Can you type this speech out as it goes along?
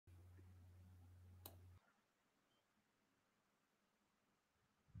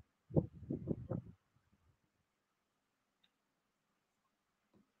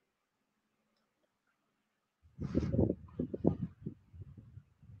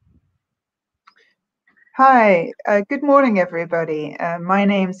Hi, good morning, everybody. My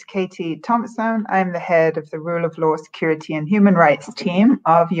name's Katie Thompson. I'm the head of the Rule of Law, Security and Human Rights team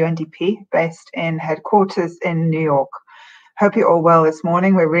of UNDP, based in headquarters in New York. Hope you're all well this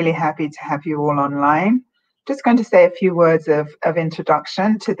morning. We're really happy to have you all online. Just going to say a few words of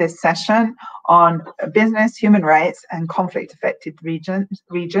introduction to this session on business, human rights, and conflict-affected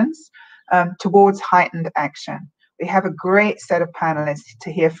regions towards heightened action. We have a great set of panelists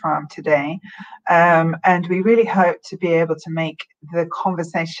to hear from today, and we really hope to be able to make the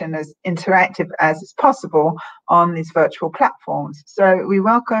conversation as interactive as is possible on these virtual platforms. So we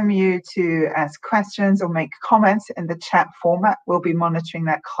welcome you to ask questions or make comments in the chat format. We'll be monitoring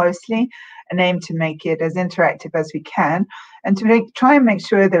that closely and aim to make it as interactive as we can, and to try and make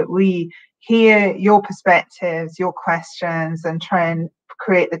sure that we hear your perspectives, your questions, and try and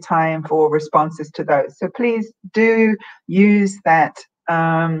create the time for responses to those. So please do use that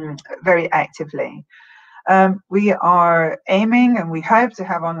very actively. We are aiming and we hope to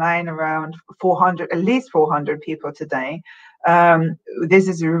have online around 400, at least 400 people today. This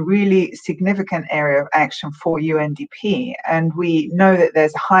is a really significant area of action for UNDP, and we know that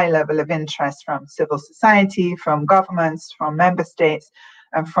there's a high level of interest from civil society, from governments, from member states,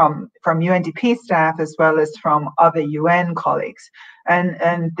 and from UNDP staff, as well as from other UN colleagues. And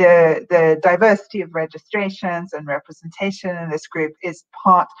the diversity of registrations and representation in this group is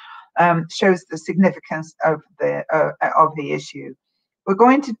shows the significance of the issue. We're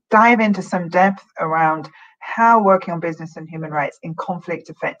going to dive into some depth around how working on business and human rights in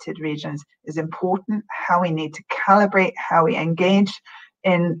conflict-affected regions is important, how we need to calibrate how we engage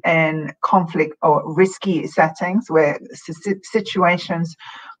in conflict or risky settings, where situations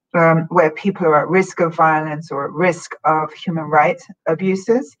where people are at risk of violence or at risk of human rights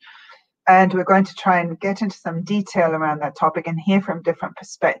abuses. And we're going to try and get into some detail around that topic and hear from different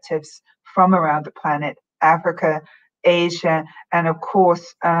perspectives from around the planet, Africa, Asia, and of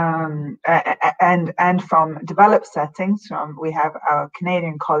course, and from developed settings. We have our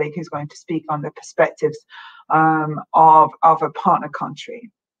Canadian colleague who's going to speak on the perspectives of a partner country.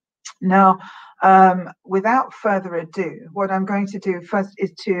 Now, without further ado, what I'm going to do first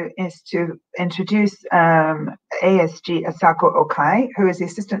is to introduce ASG Asako Okai, who is the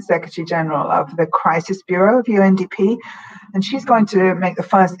Assistant Secretary General of the Crisis Bureau of UNDP, and she's going to make the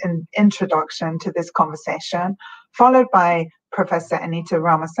first introduction to this conversation, followed by Professor Anita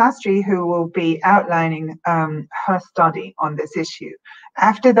Ramasastry, who will be outlining her study on this issue.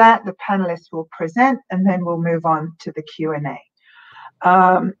 After that, the panelists will present, and then we'll move on to the Q&A.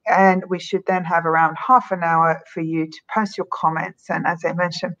 And we should then have around half an hour for you to post your comments. And as I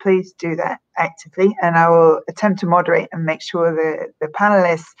mentioned, please do that actively, and I will attempt to moderate and make sure that the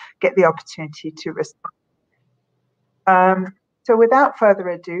panelists get the opportunity to respond. So without further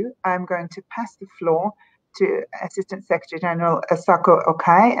ado, I'm going to pass the floor to Assistant Secretary General Asako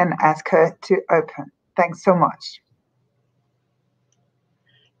Okai and ask her to open. Thanks so much.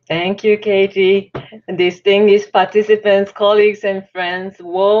 Thank you, Katie. Distinguished participants, colleagues, and friends,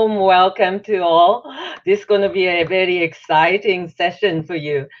 warm welcome to all. This is going to be a very exciting session for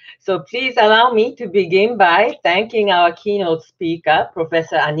you. So please allow me to begin by thanking our keynote speaker,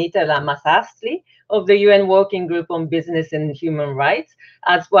 Professor Anita Ramasastry of the UN Working Group on Business and Human Rights,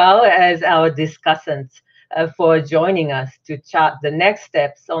 as well as our discussants for joining us to chart the next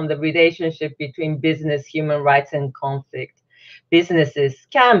steps on the relationship between business, human rights, and conflict. Businesses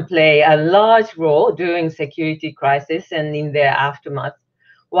can play a large role during security crisis and in their aftermath.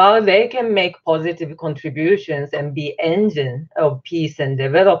 While they can make positive contributions and be engine of peace and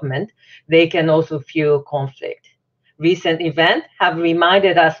development, they can also fuel conflict. Recent events have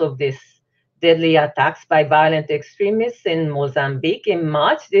reminded us of this. Deadly attacks by violent extremists in Mozambique in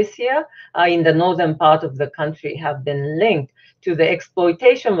March this year in the northern part of the country have been linked to the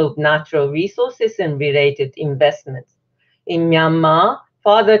exploitation of natural resources and related investments. In Myanmar,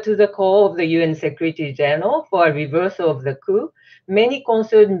 further to the call of the UN Secretary General for a reversal of the coup, many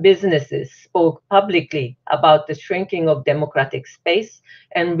concerned businesses spoke publicly about the shrinking of democratic space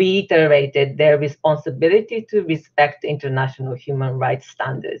and reiterated their responsibility to respect international human rights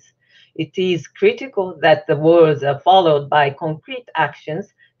standards. It is critical that the words are followed by concrete actions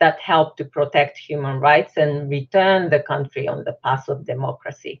that help to protect human rights and return the country on the path of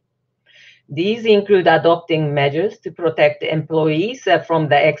democracy. These include adopting measures to protect employees from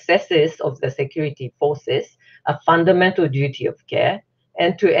the excesses of the security forces, a fundamental duty of care,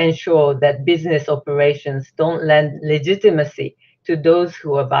 and to ensure that business operations don't lend legitimacy to those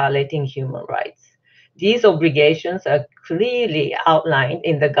who are violating human rights. These obligations are clearly outlined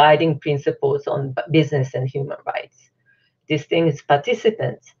in the guiding principles on business and human rights. Distinguished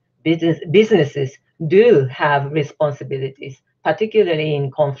participants, businesses do have responsibilities, particularly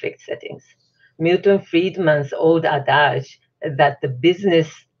in conflict settings. Milton Friedman's old adage that the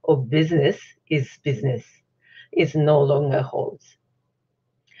business of business is no longer holds.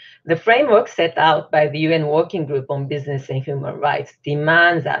 The framework set out by the UN Working Group on Business and Human Rights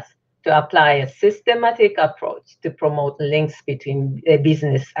demands us to apply a systematic approach to promote links between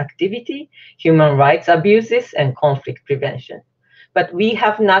business activity, human rights abuses, and conflict prevention. But we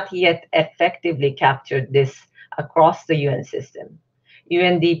have not yet effectively captured this across the UN system.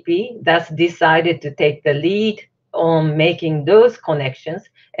 UNDP thus decided to take the lead on making those connections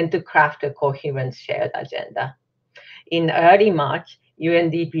and to craft a coherent shared agenda. In early March,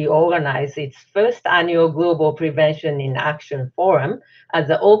 UNDP organized its first annual Global Prevention in Action Forum as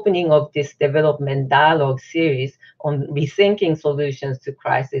the opening of this development dialogue series on rethinking solutions to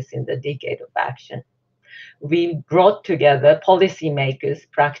crisis in the decade of action. We brought together policymakers,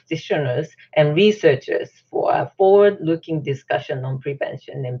 practitioners, and researchers for a forward-looking discussion on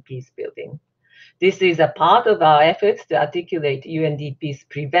prevention and peace building. This is a part of our efforts to articulate UNDP's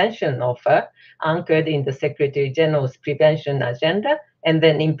prevention offer, anchored in the Secretary General's prevention agenda and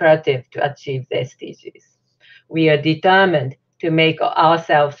an imperative to achieve the SDGs. We are determined to make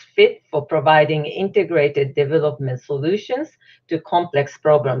ourselves fit for providing integrated development solutions to complex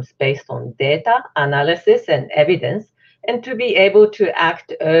problems based on data, analysis, and evidence, and to be able to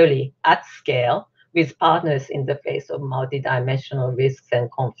act early at scale with partners in the face of multidimensional risks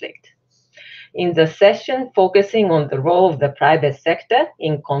and conflict. In the session focusing on the role of the private sector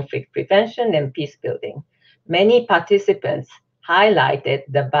in conflict prevention and peace building, many participants highlighted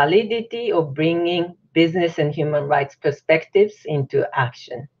the validity of bringing business and human rights perspectives into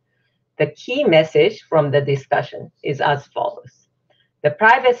action. The key message from the discussion is as follows. The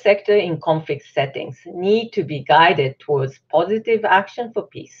private sector in conflict settings need to be guided towards positive action for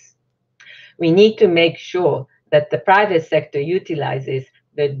peace. We need to make sure that the private sector utilizes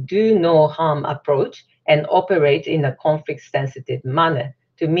the do no harm approach and operates in a conflict-sensitive manner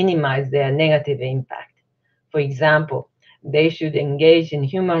to minimize their negative impact. For example, they should engage in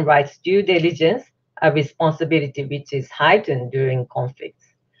human rights due diligence, a responsibility which is heightened during conflicts.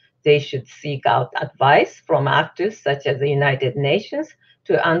 They should seek out advice from actors such as the United Nations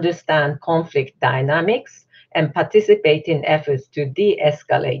to understand conflict dynamics and participate in efforts to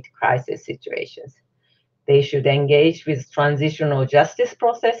de-escalate crisis situations. They should engage with transitional justice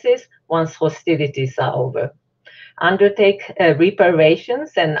processes once hostilities are over. Undertake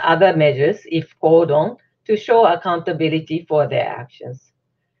reparations and other measures if called on to show accountability for their actions.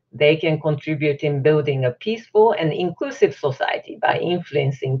 They can contribute in building a peaceful and inclusive society by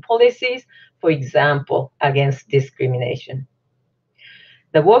influencing policies, for example, against discrimination.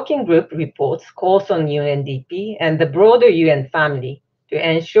 The working group reports calls on UNDP and the broader UN family to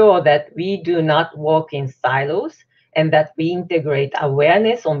ensure that we do not work in silos and that we integrate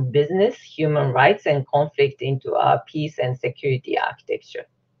awareness on business, human rights, and conflict into our peace and security architecture.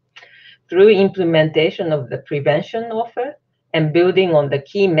 Through implementation of the prevention offer and building on the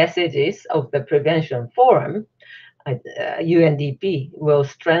key messages of the prevention forum, UNDP will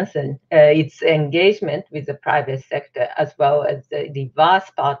strengthen its engagement with the private sector as well as the diverse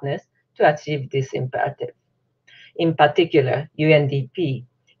partners to achieve this imperative. In particular, UNDP,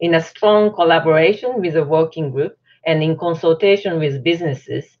 in a strong collaboration with the working group and in consultation with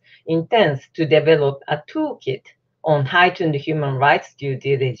businesses, intends to develop a toolkit on heightened human rights due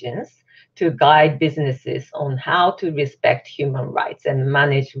diligence to guide businesses on how to respect human rights and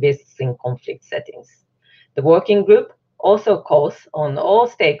manage risks in conflict settings. The working group also calls on all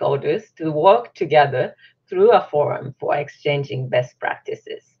stakeholders to work together through a forum for exchanging best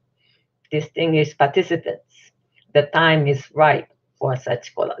practices. Distinguished participants, the time is ripe for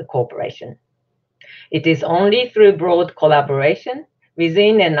such cooperation. It is only through broad collaboration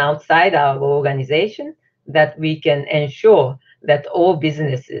within and outside our organization that we can ensure that all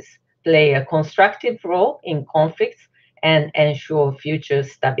businesses play a constructive role in conflicts and ensure future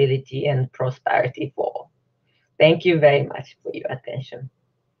stability and prosperity for all. Thank you very much for your attention.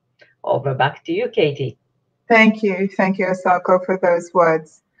 Over back to you, Katie. Thank you, Asako, for those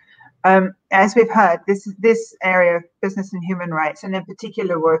words. As we've heard, this area of business and human rights, and in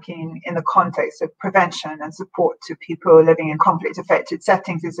particular working in the context of prevention and support to people living in conflict-affected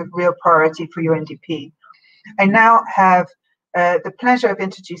settings, is a real priority for UNDP. I now have the pleasure of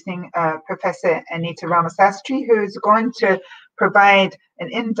introducing Professor Anita Ramasastry, who is going to provide an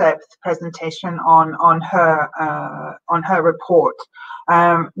in-depth presentation on her report.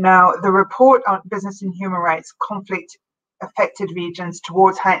 Now, the report on business and human rights conflict-affected regions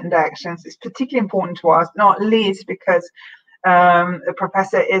towards heightened actions is particularly important to us, not least because The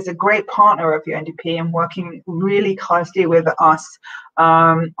professor is a great partner of UNDP and working really closely with us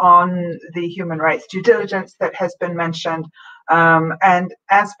on the human rights due diligence that has been mentioned. And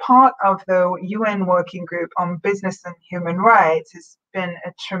as part of the UN Working Group on Business and Human Rights, has been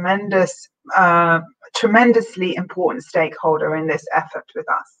a tremendously important stakeholder in this effort with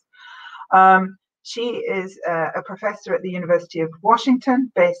us. She is a professor at the University of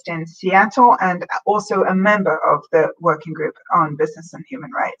Washington, based in Seattle, and also a member of the Working Group on Business and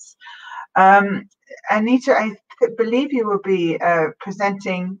Human Rights. Anita, I believe you will be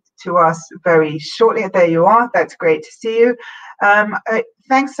presenting to us very shortly. There you are. That's great to see you.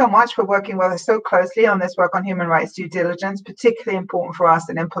 Thanks so much for working with us so closely on this work on human rights due diligence, particularly important for us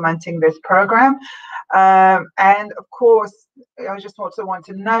in implementing this program. And of course, I just also want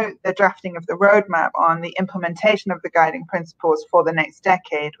to note the drafting of the roadmap on the implementation of the guiding principles for the next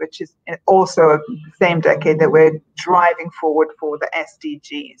decade, which is also the same decade that we're driving forward for the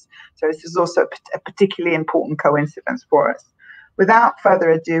SDGs. So this is also a particularly important coincidence for us. Without further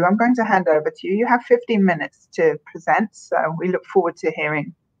ado, I'm going to hand over to you. You have 15 minutes to present, so we look forward to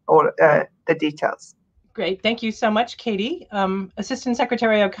hearing all the details. Great. Thank you so much, Katie. Assistant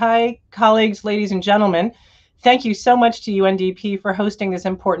Secretary Okai, colleagues, ladies and gentlemen, thank you so much to UNDP for hosting this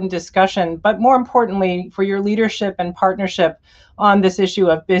important discussion, but more importantly, for your leadership and partnership on this issue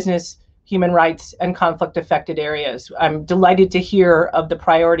of business, human rights, and conflict-affected areas. I'm delighted to hear of the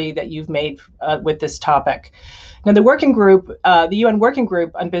priority that you've made with this topic. Now, the working group, the UN Working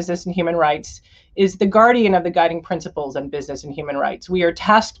Group on Business and Human Rights, is the guardian of the guiding principles on business and human rights. We are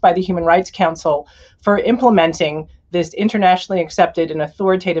tasked by the Human Rights Council for implementing this internationally accepted and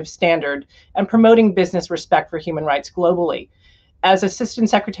authoritative standard and promoting business respect for human rights globally. As Assistant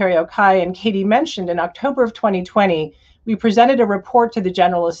Secretary Okai and Katie mentioned, in October of 2020, we presented a report to the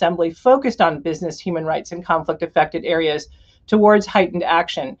General Assembly focused on business, human rights, and conflict-affected areas towards heightened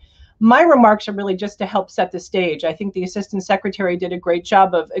action. My remarks are really just to help set the stage. I think the Assistant Secretary did a great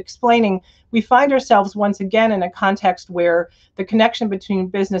job of explaining we find ourselves once again in a context where the connection between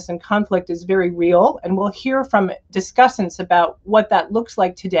business and conflict is very real, and we'll hear from discussants about what that looks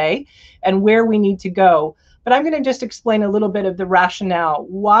like today and where we need to go. But I'm going to just explain a little bit of the rationale.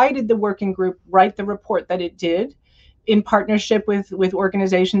 Why did the working group write the report that it did? In partnership with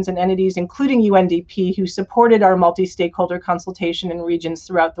organizations and entities, including UNDP, who supported our multi-stakeholder consultation in regions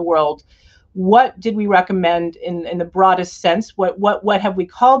throughout the world. What did we recommend in the broadest sense? What have we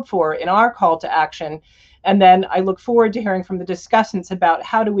called for in our call to action? And then I look forward to hearing from the discussants about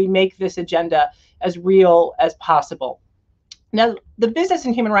how do we make this agenda as real as possible. Now, the business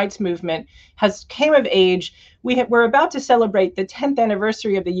and human rights movement has came of age. We're about to celebrate the 10th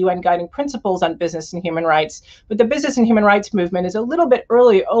anniversary of the UN Guiding Principles on Business and Human Rights, but the business and human rights movement is a little bit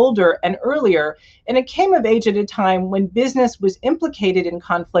older and earlier, and it came of age at a time when business was implicated in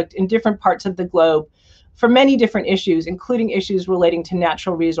conflict in different parts of the globe for many different issues, including issues relating to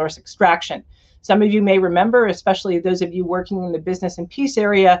natural resource extraction. Some of you may remember, especially those of you working in the business and peace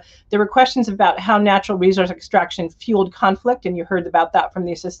area, there were questions about how natural resource extraction fueled conflict, and you heard about that from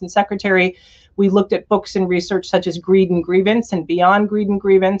the Assistant Secretary. We looked at books and research such as Greed and Grievance and Beyond Greed and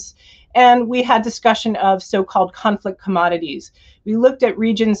Grievance, and we had discussion of so-called conflict commodities. We looked at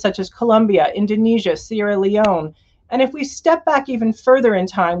regions such as Colombia, Indonesia, Sierra Leone, and if we step back even further in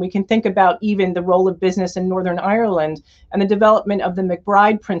time, we can think about even the role of business in Northern Ireland and the development of the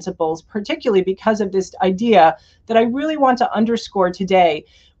McBride principles, particularly because of this idea that I really want to underscore today,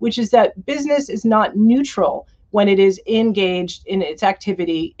 which is that business is not neutral when it is engaged in its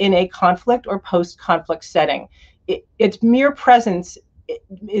activity in a conflict or post-conflict setting. Its mere presence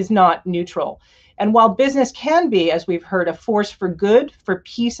is not neutral. And while business can be, as we've heard, a force for good, for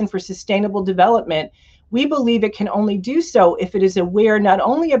peace, and for sustainable development, we believe it can only do so if it is aware not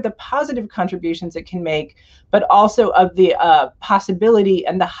only of the positive contributions it can make, but also of the possibility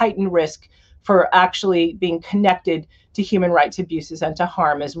and the heightened risk for actually being connected to human rights abuses and to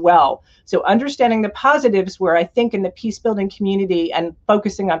harm as well. So understanding the positives, where I think in the peace building community and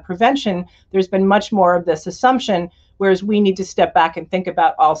focusing on prevention, there's been much more of this assumption, whereas we need to step back and think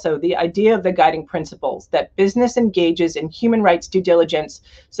about also the idea of the guiding principles, that business engages in human rights due diligence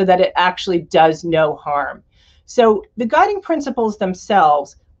so that it actually does no harm. So the guiding principles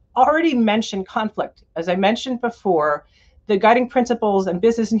themselves already mention conflict. As I mentioned before, the guiding principles and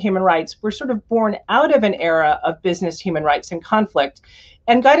business and human rights were sort of born out of an era of business, human rights, and conflict.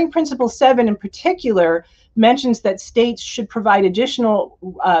 And guiding principle 7 in particular mentions that states should provide additional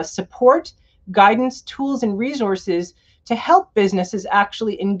support, guidance, tools, and resources to help businesses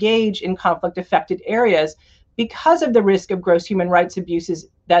actually engage in conflict-affected areas because of the risk of gross human rights abuses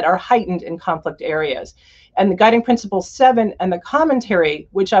that are heightened in conflict areas. And the Guiding Principle 7 and the commentary,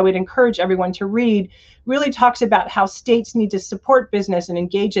 which I would encourage everyone to read, really talks about how states need to support business and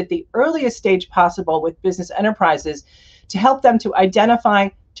engage at the earliest stage possible with business enterprises to help them to identify,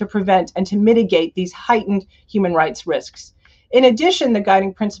 to prevent, and to mitigate these heightened human rights risks. In addition, the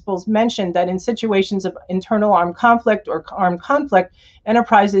guiding principles mention that in situations of internal armed conflict or armed conflict,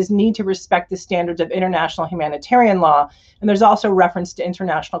 enterprises need to respect the standards of international humanitarian law, and there's also reference to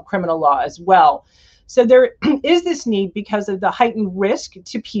international criminal law as well. So there is this need, because of the heightened risk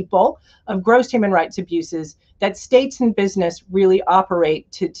to people of gross human rights abuses, that states and business really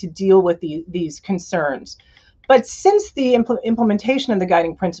operate to deal with these concerns. But since the implementation of the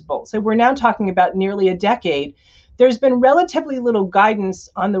guiding principles, so we're now talking about nearly a decade, there's been relatively little guidance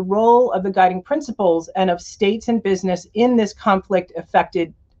on the role of the guiding principles and of states and business in this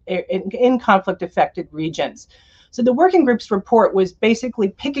conflict-affected regions. So the working group's report was basically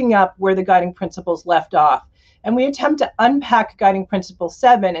picking up where the guiding principles left off. And we attempt to unpack Guiding Principle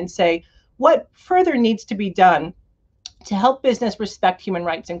 7 and say, what further needs to be done to help business respect human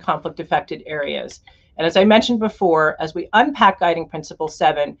rights in conflict-affected areas? And as I mentioned before, as we unpack Guiding Principle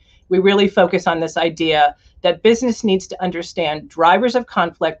 7, we really focus on this idea that business needs to understand drivers of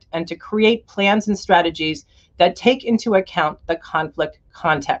conflict and to create plans and strategies that take into account the conflict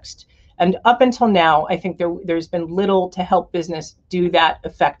context. And up until now, I think there's been little to help business do that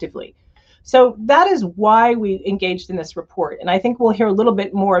effectively. So that is why we engaged in this report. And I think we'll hear a little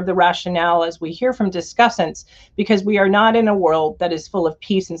bit more of the rationale as we hear from discussants, because we are not in a world that is full of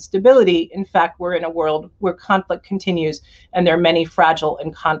peace and stability. In fact, we're in a world where conflict continues, and there are many fragile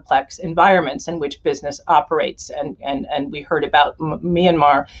and complex environments in which business operates. And we heard about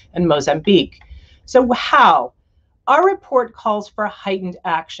Myanmar and Mozambique. So how? Our report calls for heightened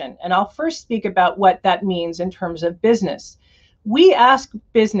action, and I'll first speak about what that means in terms of business. We ask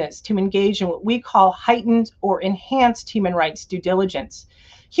business to engage in what we call heightened or enhanced human rights due diligence.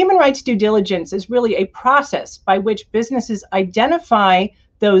 Human rights due diligence is really a process by which businesses identify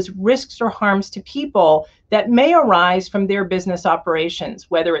those risks or harms to people that may arise from their business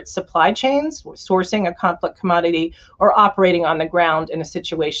operations, whether it's supply chains, or sourcing a conflict commodity, or operating on the ground in a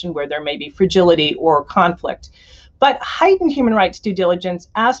situation where there may be fragility or conflict. But heightened human rights due diligence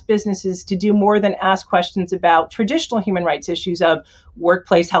asks businesses to do more than ask questions about traditional human rights issues of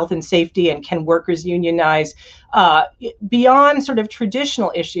workplace health and safety and can workers unionize, beyond sort of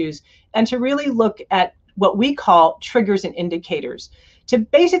traditional issues, and to really look at what we call triggers and indicators, to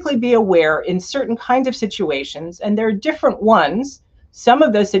basically be aware in certain kinds of situations, and there are different ones. Some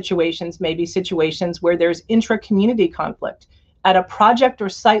of those situations may be situations where there's intra-community conflict. At a project or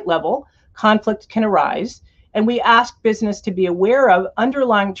site level, conflict can arise, and we ask business to be aware of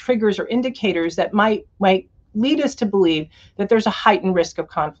underlying triggers or indicators that might lead us to believe that there's a heightened risk of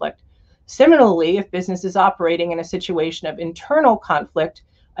conflict. Similarly, if business is operating in a situation of internal conflict,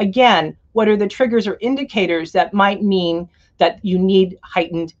 again, what are the triggers or indicators that might mean that you need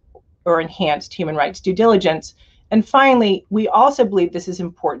heightened or enhanced human rights due diligence? And finally, we also believe this is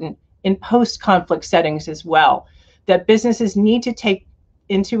important in post-conflict settings as well, that businesses need to take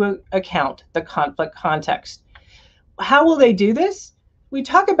into account the conflict context. How will they do this? We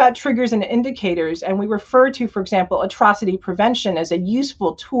talk about triggers and indicators, and we refer to, for example, atrocity prevention as a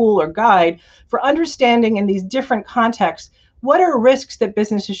useful tool or guide for understanding in these different contexts what are risks that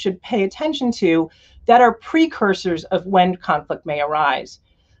businesses should pay attention to that are precursors of when conflict may arise.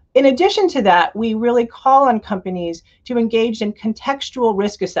 In addition to that, we really call on companies to engage in contextual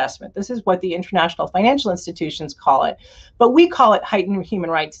risk assessment. This is what the international financial institutions call it, but we call it heightened human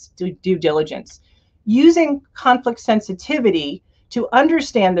rights due diligence, using conflict sensitivity to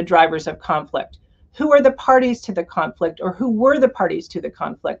understand the drivers of conflict. Who are the parties to the conflict, or who were the parties to the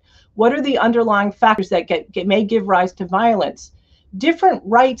conflict? What are the underlying factors that may give rise to violence? Different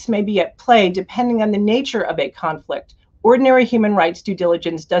rights may be at play depending on the nature of a conflict. Ordinary human rights due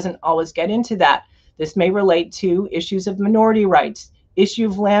diligence doesn't always get into that. This may relate to issues of minority rights, issue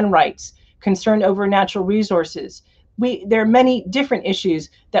of land rights, concern over natural resources. There are many different issues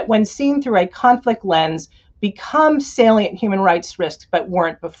that, when seen through a conflict lens, become salient human rights risks but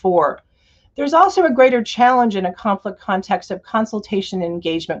weren't before. There's also a greater challenge in a conflict context of consultation and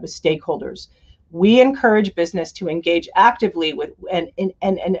engagement with stakeholders. We encourage business to engage actively with and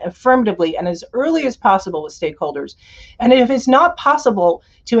affirmatively and as early as possible with stakeholders. And if it's not possible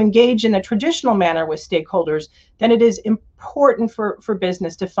to engage in a traditional manner with stakeholders, then it is important for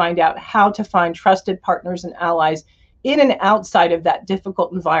business to find out how to find trusted partners and allies in and outside of that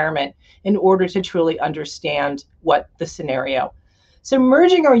difficult environment in order to truly understand what the scenario. So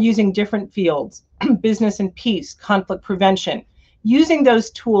merging or using different fields, business and peace, conflict prevention, Using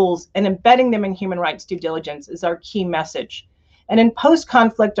those tools and embedding them in human rights due diligence is our key message. And in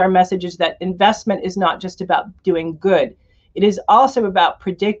post-conflict, our message is that investment is not just about doing good. It is also about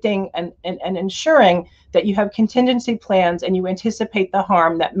predicting and ensuring that you have contingency plans and you anticipate the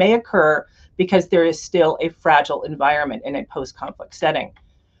harm that may occur because there is still a fragile environment in a post-conflict setting.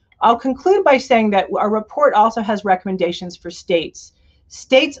 I'll conclude by saying that our report also has recommendations for states.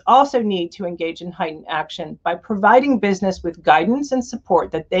 States also need to engage in heightened action by providing business with guidance and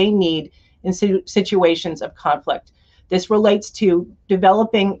support that they need in situations of conflict. This relates to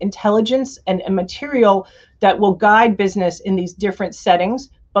developing intelligence and material that will guide business in these different settings,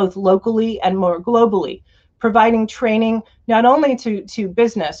 both locally and more globally, providing training not only to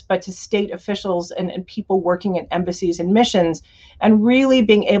business, but to state officials and people working in embassies and missions, and really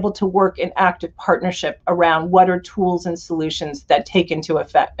being able to work in active partnership around what are tools and solutions that take into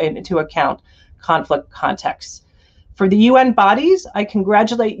account conflict contexts. For the UN bodies, I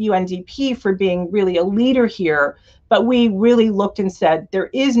congratulate UNDP for being really a leader here, but we really looked and said, there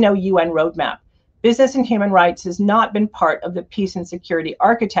is no UN roadmap. Business and human rights has not been part of the peace and security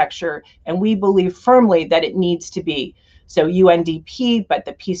architecture, and we believe firmly that it needs to be. So UNDP, but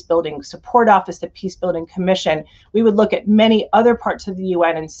the Peace Building Support Office, the Peace Building Commission, we would look at many other parts of the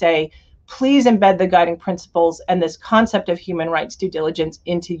UN and say, please embed the guiding principles and this concept of human rights due diligence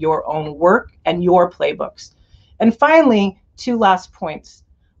into your own work and your playbooks. And finally, two last points.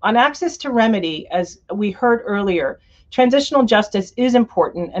 On access to remedy, as we heard earlier, transitional justice is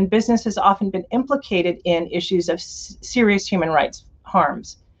important, and business has often been implicated in issues of serious human rights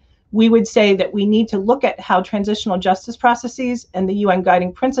harms. We would say that we need to look at how transitional justice processes and the UN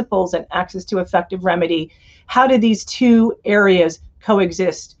guiding principles and access to effective remedy, how do these two areas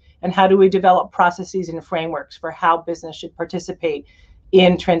coexist, and how do we develop processes and frameworks for how business should participate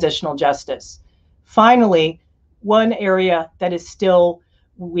in transitional justice. Finally, one area that is still,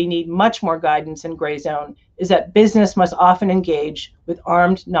 we need much more guidance in gray zone, is that business must often engage with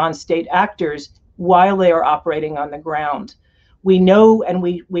armed non-state actors while they are operating on the ground. We know, and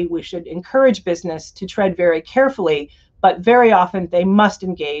we should encourage business to tread very carefully, but very often they must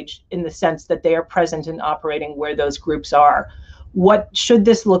engage in the sense that they are present and operating where those groups are. What should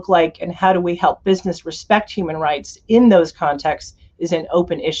this look like, and how do we help business respect human rights in those contexts is an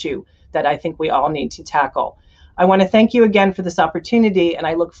open issue that I think we all need to tackle. I want to thank you again for this opportunity, and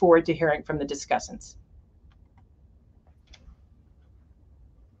I look forward to hearing from the discussants.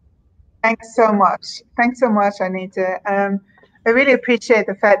 Thanks so much. Thanks so much, Anita. I really appreciate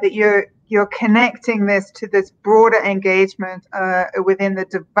the fact that you're connecting this to this broader engagement within the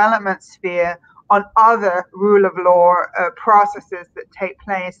development sphere on other rule of law processes that take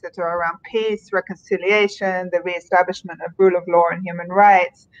place that are around peace, reconciliation, the reestablishment of rule of law and human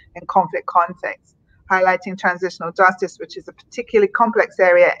rights in conflict contexts, highlighting transitional justice, which is a particularly complex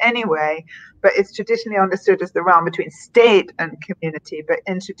area anyway, but it's traditionally understood as the realm between state and community, but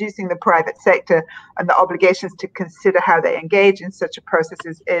introducing the private sector and the obligations to consider how they engage in such a process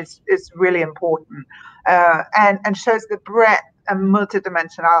is really important, and shows the breadth and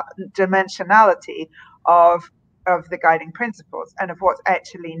multidimensionality of the guiding principles and of what's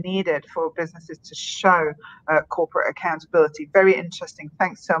actually needed for businesses to show corporate accountability. Very interesting.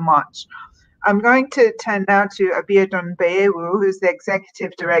 Thanks so much. I'm going to turn now to Abiodun Beyewu, who's the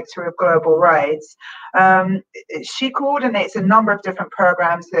Executive Director of Global Rights. She coordinates a number of different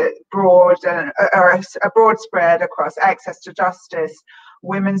programs that are a broad spread across access to justice,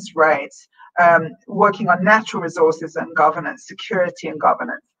 women's rights, working on natural resources and governance, security and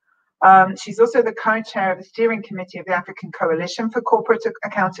governance. She's also the co-chair of the steering committee of the African Coalition for Corporate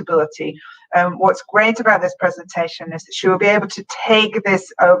Accountability. What's great about this presentation is that she will be able to take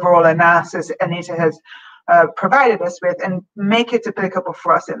this overall analysis Anita has provided us with and make it applicable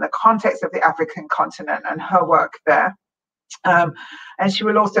for us in the context of the African continent and her work there. And she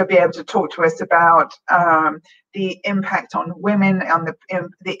will also be able to talk to us about the impact on women, on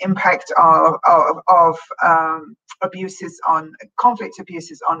the impact of abuses on conflict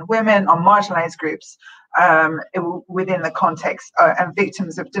abuses on women, on marginalized groups within the context and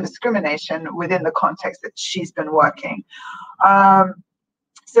victims of discrimination within the context that she's been working.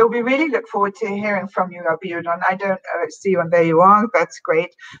 So we really look forward to hearing from you, Abiodun. I don't see you, and there you are. That's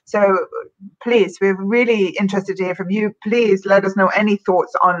great. So please, we're really interested to hear from you. Please let us know any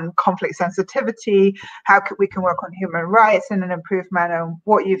thoughts on conflict sensitivity, how we can work on human rights in an improved manner,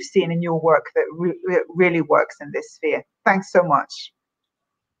 what you've seen in your work that really works in this sphere. Thanks so much.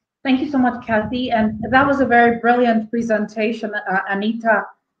 Thank you so much, Kathy. And that was a very brilliant presentation, Anita.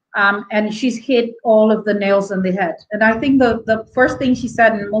 And she's hit all of the nails on the head. And I think the first thing she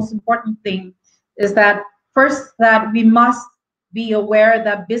said, and the most important thing, is that first, that we must be aware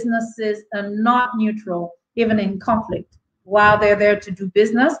that businesses are not neutral, even in conflict. While they're there to do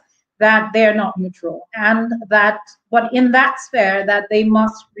business, that they're not neutral, and that, but in that sphere, that they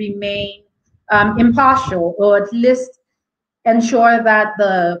must remain impartial, or at least ensure that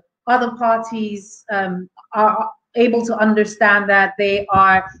the other parties are able to understand that they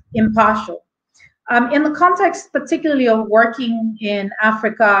are impartial. In the context particularly of working in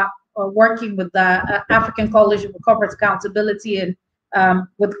Africa, or working with the African Coalition for Corporate Accountability and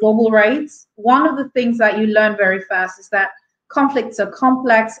with global rights, one of the things that you learn very fast is that conflicts are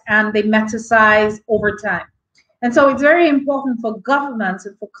complex and they metastasize over time. And so it's very important for governments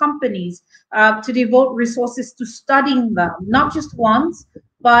and for companies to devote resources to studying them, not just once,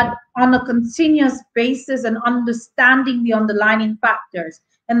 but on a continuous basis, and understanding the underlying factors.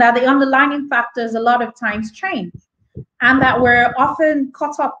 And that the underlying factors a lot of times change. And that we're often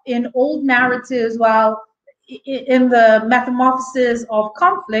caught up in old narratives while in the metamorphosis of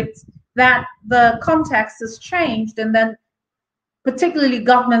conflicts, that the context has changed, and then particularly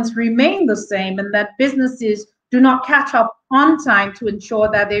governments remain the same, and that businesses do not catch up on time to ensure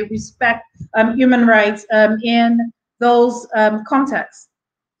that they respect human rights in those contexts.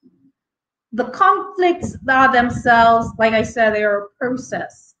 The conflicts are themselves, like I said, they are a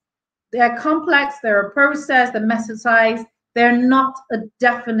process. They're complex, they're a process, they're metastasized, they're not a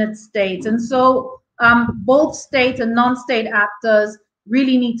definite state. And so both state and non-state actors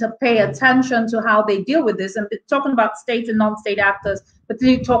really need to pay attention to how they deal with this. And talking about state and non-state actors,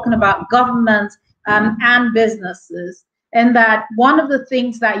 particularly talking about governments and businesses. And that one of the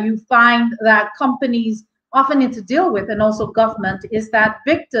things that you find that companies often need to deal with, and also government, is that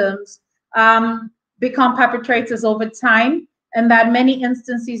victims become perpetrators over time, and that many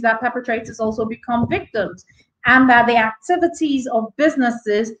instances that perpetrators also become victims, and that the activities of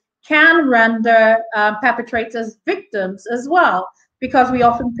businesses can render perpetrators victims as well, because we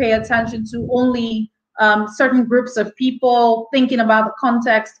often pay attention to only certain groups of people, thinking about the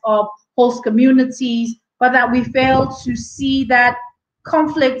context of host communities, but that we fail to see that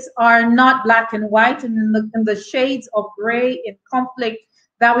conflicts are not black and white, and in the shades of gray in conflict,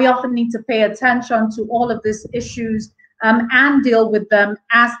 that we often need to pay attention to all of these issues and deal with them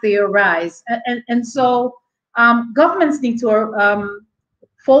as they arise. And so governments need to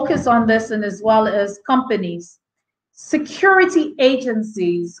focus on this, and as well as companies. Security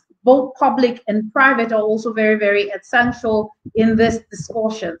agencies, both public and private, are also very, very essential in this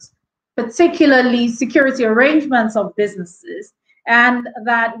discussions, particularly security arrangements of businesses. And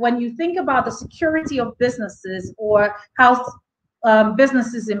that when you think about the security of businesses, or how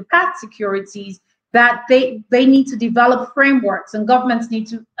businesses impact securities, that they need to develop frameworks, and governments need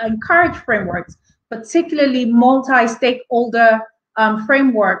to encourage frameworks, particularly multi-stakeholder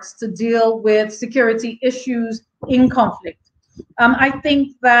frameworks to deal with security issues in conflict. I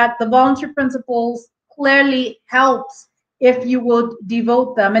think that the voluntary principles clearly helps if you would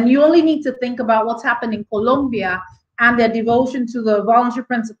devote them. And you only need to think about what's happened in Colombia and their devotion to the voluntary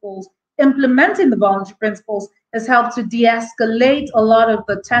principles. Implementing the voluntary principles has helped to de-escalate a lot of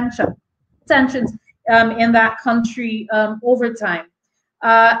the tensions in that country over time.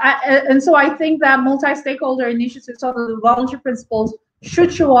 And so I think that multi-stakeholder initiatives under the voluntary principles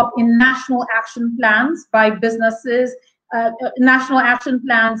should show up in national action plans by businesses, national action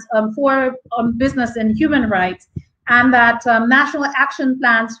plans for business and human rights, and that national action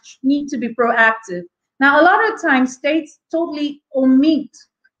plans need to be proactive. Now, a lot of times states totally omit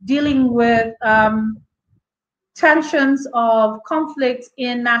dealing with tensions of conflicts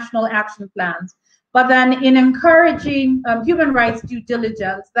in national action plans. But then in encouraging human rights due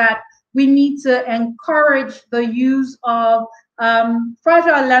diligence, that we need to encourage the use of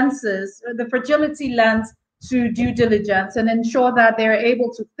fragile lenses, the fragility lens to due diligence, and ensure that they're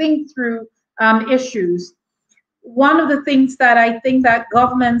able to think through issues. One of the things that I think that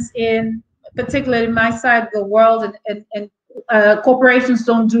governments in, particularly in my side of the world, and corporations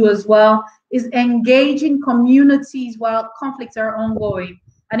don't do as well, is engaging communities while conflicts are ongoing.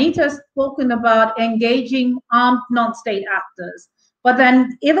 Anita's spoken about engaging armed non-state actors, but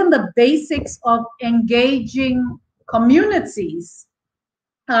then even the basics of engaging communities,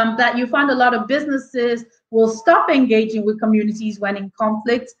 that you find a lot of businesses will stop engaging with communities when in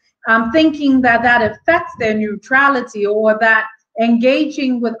conflict, thinking that that affects their neutrality, or that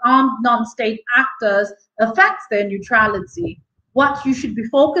engaging with armed non-state actors affects their neutrality. What you should be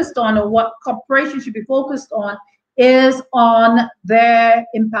focused on, or what corporations should be focused on, is on their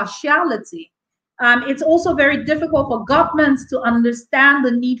impartiality. It's also very difficult for governments to understand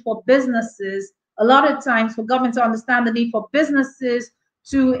the need for businesses. A lot of times for governments to understand the need for businesses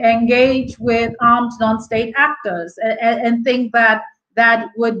to engage with armed non-state actors and think that that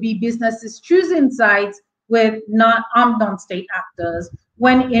would be businesses choosing sides with armed non-state actors,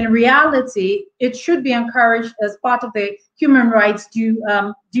 when in reality, it should be encouraged as part of the human rights due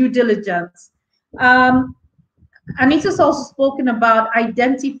diligence. Anita's also spoken about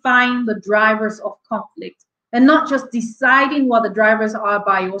identifying the drivers of conflict and not just deciding what the drivers are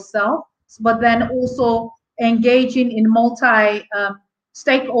by yourself, but then also engaging in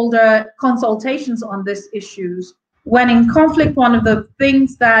multi-stakeholder consultations on these issues. When in conflict, one of the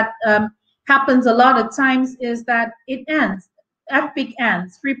things that happens a lot of times is that it ends. FPIC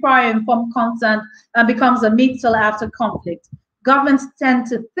ends. Free, prior, informed consent becomes a means till after conflict. Governments tend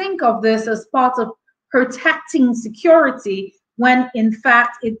to think of this as part of protecting security, when in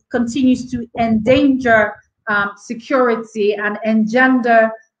fact it continues to endanger security and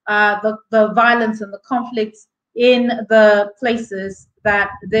engender the violence and the conflicts in the places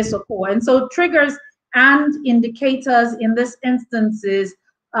that this occur. And so triggers and indicators in this instances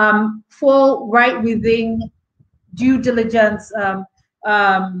fall right within due diligence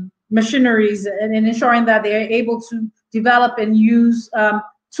machineries, and in ensuring that they are able to develop and use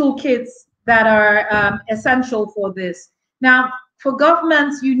toolkits that are essential for this. Now, for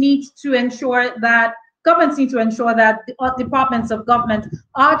governments, you need to ensure that governments need to ensure that the departments of government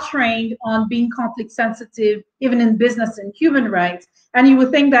are trained on being conflict sensitive, even in business and human rights. And you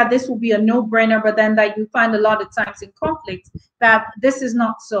would think that this will be a no-brainer, but then that you find a lot of times in conflict that this is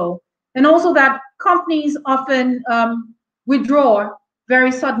not so. And also that companies often withdraw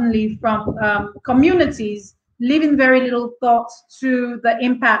very suddenly from communities, leaving very little thought to the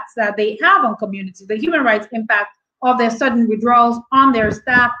impacts that they have on communities, the human rights impact of their sudden withdrawals on their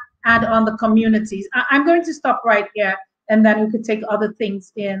staff and on the communities. I'm going to stop right here, and then we could take other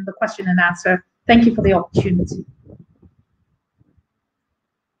things in the question and answer. Thank you for the opportunity.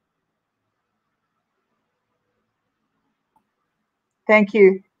 Thank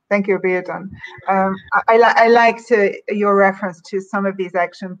you. Thank you, Abiodun. I like your reference to some of these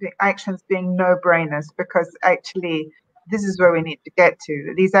actions being no-brainers, because actually this is where we need to get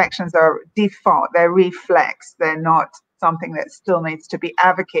to. These actions are default, they're reflex, they're not something that still needs to be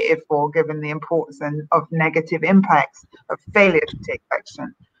advocated for, given the importance of negative impacts of failure to take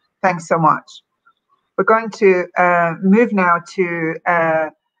action. Thanks so much. We're going to move now to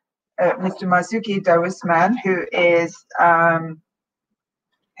Mr. Marzuki Darusman, who is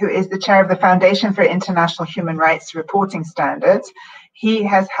the chair of the Foundation for International Human Rights Reporting Standards. He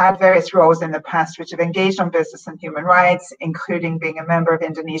has had various roles in the past which have engaged on business and human rights, including being a member of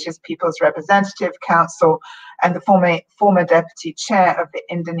Indonesia's People's Representative Council and the former deputy chair of the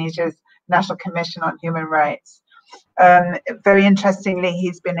Indonesia's National Commission on Human Rights. Very interestingly,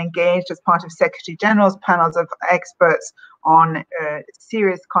 he's been engaged as part of Secretary General's panels of experts on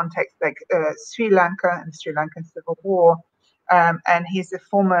serious contexts like Sri Lanka and the Sri Lankan Civil War. And he's a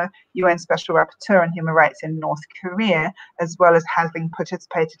former UN Special Rapporteur on Human Rights in North Korea, as well as having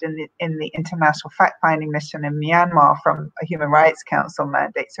participated in the international fact-finding mission in Myanmar from a Human Rights Council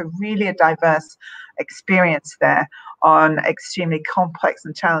mandate. So really a diverse experience there on extremely complex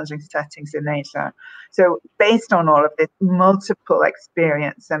and challenging settings in Asia. So based on all of this multiple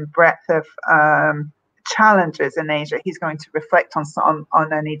experience and breadth of challenges in Asia, he's going to reflect on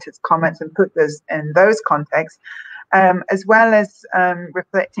Anita's comments and put those in those contexts. As well as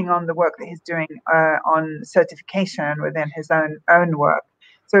reflecting on the work that he's doing on certification within his own work.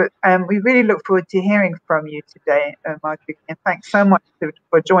 So we really look forward to hearing from you today, Marzuki, and thanks so much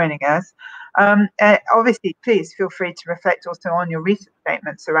for joining us. Obviously, please feel free to reflect also on your recent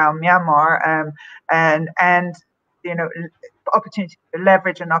statements around Myanmar and you know, opportunities to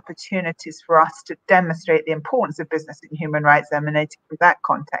leverage and opportunities for us to demonstrate the importance of business and human rights emanating from that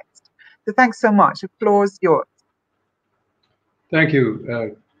context. So thanks so much. The floor is yours. Thank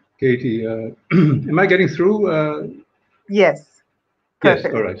you, Katie. Am I getting through? Yes. Perfect.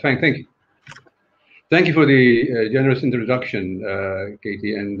 Yes, all right, fine, thank you. Thank you for the generous introduction,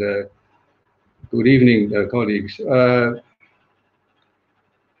 Katie, and good evening, colleagues.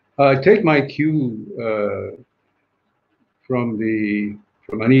 I take my cue from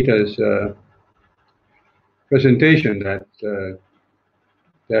Anita's presentation that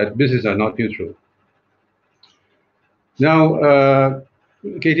businesses are not neutral. Now,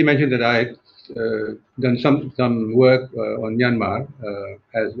 Katie mentioned that I done some work on Myanmar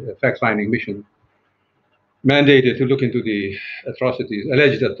as a fact-finding mission, mandated to look into the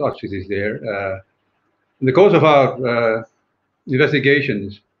alleged atrocities there. In the course of our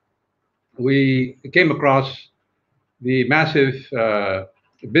investigations, we came across the massive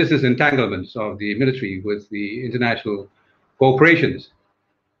business entanglements of the military with the international corporations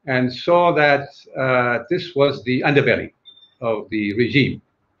and saw that this was the underbelly of the regime.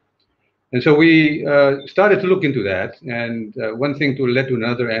 And so we started to look into that, and one thing led to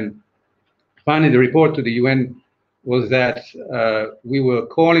another, and finally the report to the UN was that we were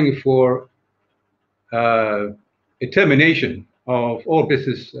calling for a termination of all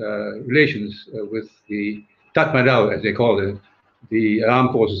business relations with the Tatmadaw, as they call it, the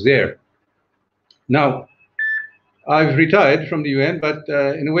armed forces there. Now, I've retired from the UN, but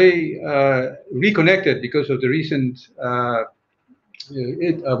in a way reconnected because of the recent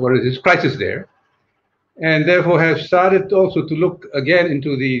crisis there, and therefore have started also to look again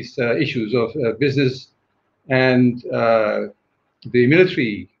into these issues of business and the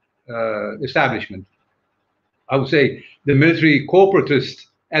military establishment. I would say the military corporatist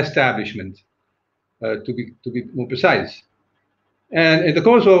establishment, to be more precise. And in the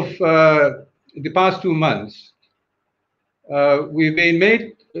course of the past 2 months, we've been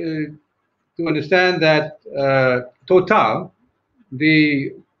made to understand that Total,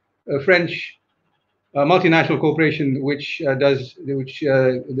 the French multinational corporation, which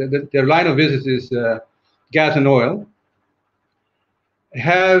their line of business is gas and oil,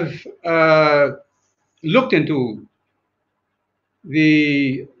 have looked into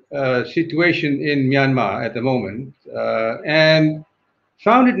the situation in Myanmar at the moment and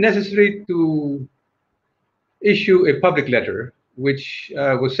found it necessary to issue a public letter, which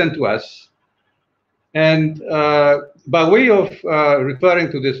was sent to us. And by way of referring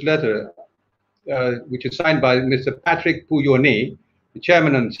to this letter, which is signed by Mr. Patrick Pouyanné, the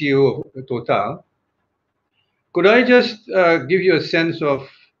chairman and CEO of Total, could I just give you a sense of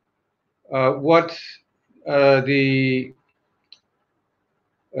what the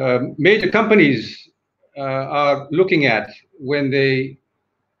major companies are looking at when they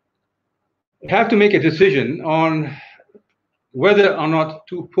have to make a decision on whether or not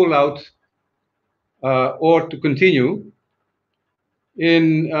to pull out or to continue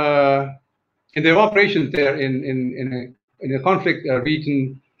in their operations there in a conflict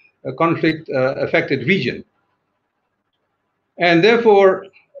region, a conflict affected region. And therefore,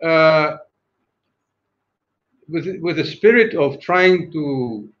 with the spirit of trying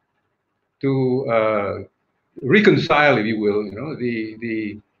to reconcile, if you will,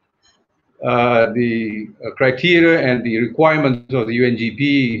 the criteria and the requirements of the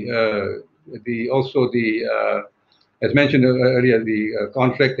UNGP, as mentioned earlier, the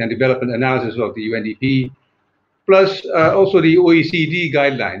conflict and development analysis of the UNDP, plus also the OECD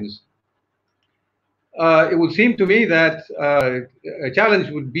guidelines. It would seem to me that a challenge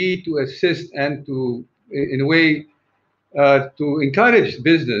would be to assist and to, in a way, to encourage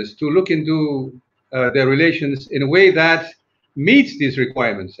business to look into their relations in a way that meets these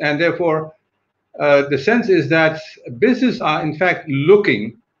requirements. And therefore, the sense is that business are in fact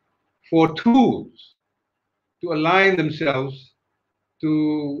looking for tools to align themselves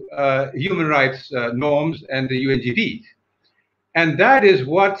to human rights norms and the UNGPs. And that is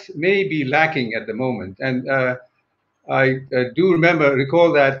what may be lacking at the moment. And I do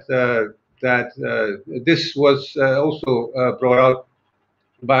recall that this was also brought out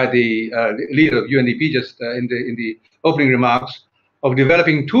by the leader of UNDP just in the opening remarks, of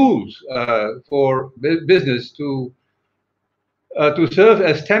developing tools for business to serve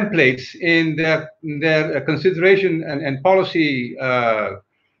as templates in their consideration and policy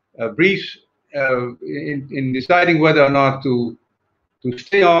briefs in deciding whether or not to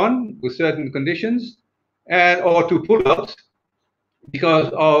stay on with certain conditions or to pull out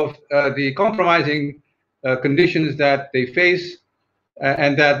because of the compromising conditions that they face,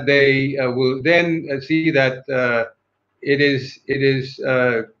 and that they will then see that it's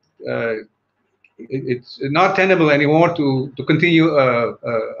not tenable anymore to continue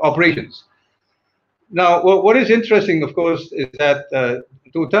operations. Now, what is interesting, of course, is that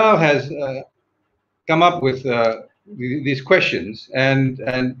Total has come up with these questions, and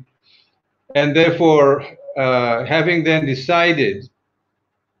therefore, having then decided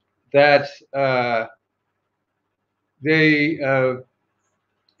that they,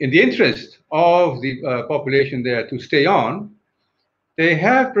 in the interest of the population there to stay on, they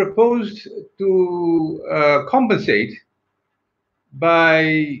have proposed to compensate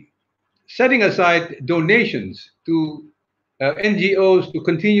by setting aside donations to NGOs to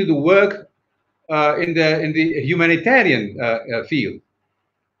continue the work in the humanitarian field.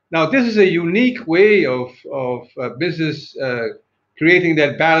 Now, this is a unique way of business creating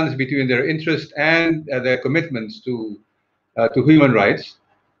that balance between their interest and their commitments to human rights.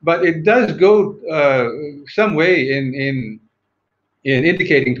 But it does go some way in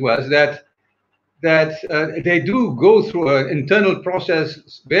indicating to us that that they do go through an internal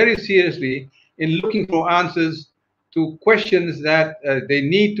process very seriously in looking for answers to questions that they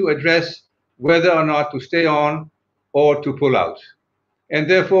need to address, whether or not to stay on or to pull out. And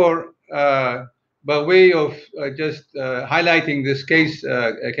therefore, by way of just highlighting this case,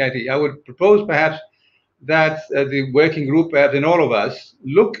 Kathy, I would propose perhaps that the working group, perhaps in all of us,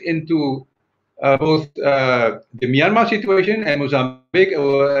 look into both the Myanmar situation and Mozambique,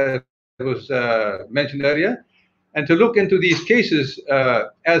 was mentioned earlier, and to look into these cases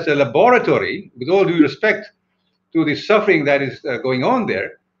as a laboratory, with all due respect to the suffering that is going on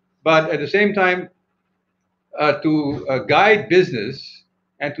there, but at the same time to guide business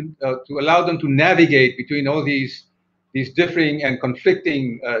and to allow them to navigate between all these differing and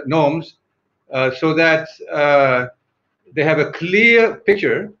conflicting norms, so that they have a clear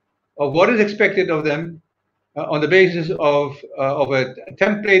picture of what is expected of them on the basis of a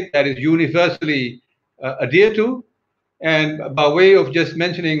template that is universally adhered to. And by way of just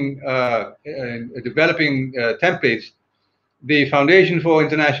mentioning developing templates, the Foundation for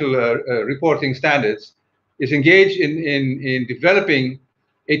International Reporting Standards is engaged in developing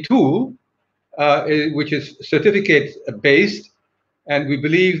a tool which is certificate-based, and we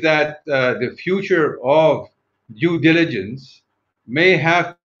believe that the future of due diligence may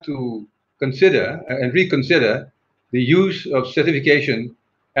have to consider and reconsider the use of certification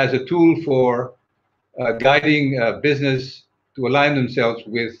as a tool for guiding business to align themselves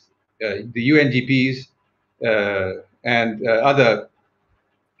with the UNGPs and other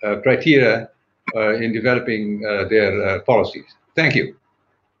criteria in developing their policies. Thank you.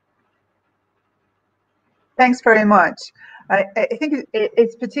 Thanks very much. I think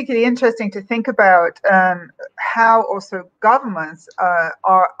it's particularly interesting to think about how also governments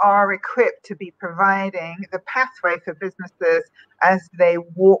are equipped to be providing the pathway for businesses as they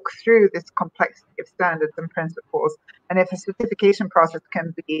walk through this complexity of standards and principles. And if a certification process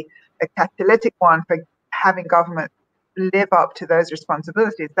can be a catalytic one for having government live up to those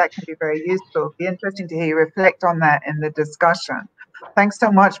responsibilities, that can be very useful. It'll be interesting to hear you reflect on that in the discussion. Thanks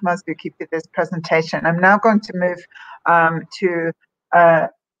so much, Mazduki, for this presentation. I'm now going to move to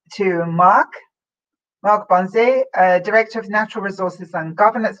Mark Bonze, Director of Natural Resources and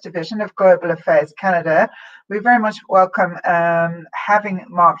Governance Division of Global Affairs Canada. We very much welcome having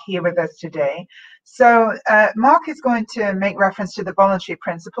Mark here with us today. So Mark is going to make reference to the voluntary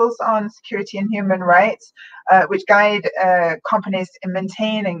principles on security and human rights, which guide companies in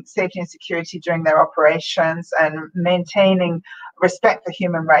maintaining safety and security during their operations and maintaining respect for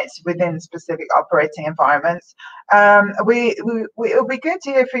human rights within specific operating environments. It'll be good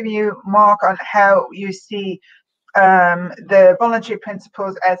to hear from you, Mark, on how you see the voluntary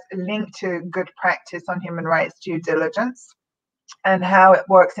principles as linked to good practice on human rights due diligence, and how it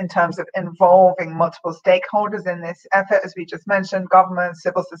works in terms of involving multiple stakeholders in this effort, as we just mentioned, government,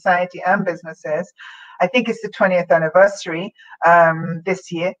 civil society, and businesses. I think it's the 20th anniversary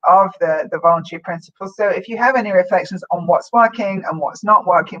this year of the voluntary principles. So if you have any reflections on what's working and what's not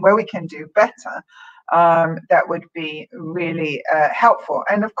working, where we can do better, that would be really helpful.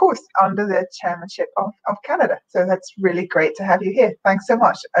 And of course, under the chairmanship of Canada. So that's really great to have you here. Thanks so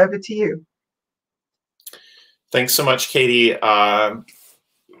much. Over to you. Thanks so much, Katie.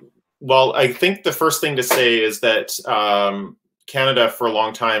 Well, I think the first thing to say is that Canada for a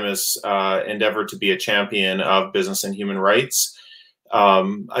long time has endeavored to be a champion of business and human rights.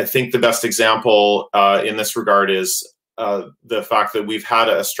 I think the best example in this regard is the fact that we've had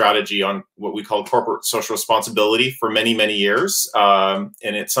a strategy on what we call corporate social responsibility for many, many years. And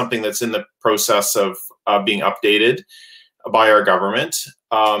it's something that's in the process of being updated by our government.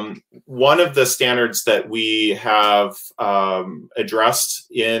 One of the standards that we have addressed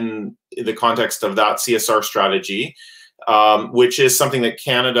in the context of that CSR strategy, which is something that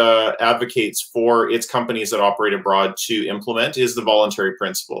Canada advocates for its companies that operate abroad to implement, is the voluntary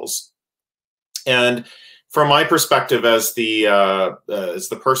principles. And from my perspective as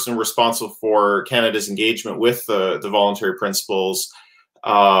the person responsible for Canada's engagement with the voluntary principles,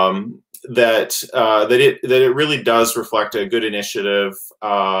 that it really does reflect a good initiative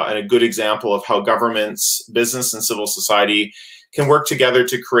and a good example of how governments, business, and civil society can work together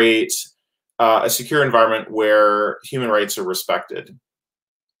to create a secure environment where human rights are respected.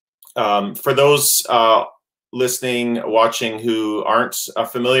 For those listening, watching who aren't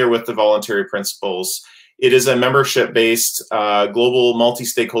familiar with the voluntary principles, it is a membership-based global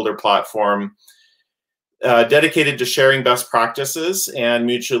multi-stakeholder platform dedicated to sharing best practices and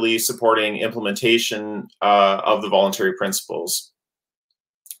mutually supporting implementation of the voluntary principles.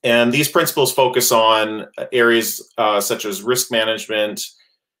 And these principles focus on areas such as risk management,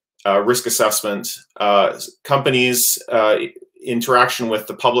 risk assessment, companies' interaction with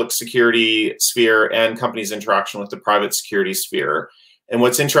the public security sphere, and companies' interaction with the private security sphere. And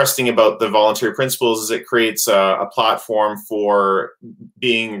what's interesting about the voluntary principles is it creates a platform for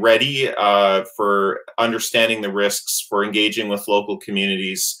being ready, for understanding the risks, for engaging with local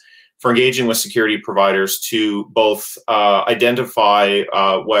communities, for engaging with security providers to both identify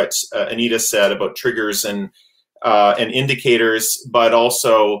what Anita said about triggers and indicators, but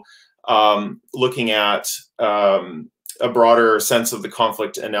also looking at a broader sense of the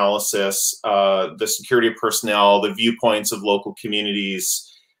conflict analysis, the security personnel, the viewpoints of local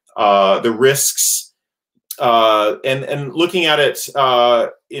communities, the risks, and looking at it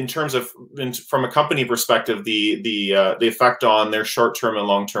in terms of, from a company perspective, the effect on their short-term and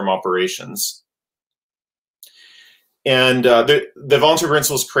long-term operations. And the voluntary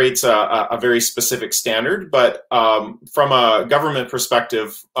principles creates a very specific standard, but from a government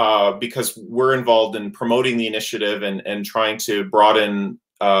perspective, because we're involved in promoting the initiative and trying to broaden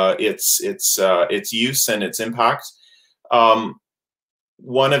its use and its impact,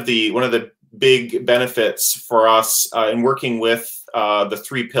 one of the big benefits for us in working with across the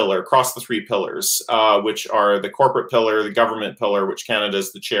three pillars, which are the corporate pillar, the government pillar, which Canada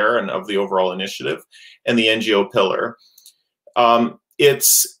is the chair and of the overall initiative, and the NGO pillar.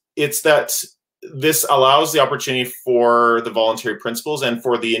 It's that this allows the opportunity for the voluntary principles and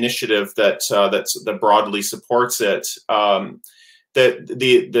for the initiative that broadly supports it, that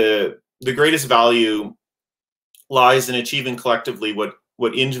the greatest value lies in achieving collectively what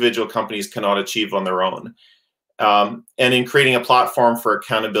individual companies cannot achieve on their own, and in creating a platform for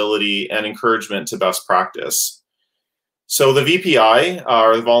accountability and encouragement to best practice. So the VPI,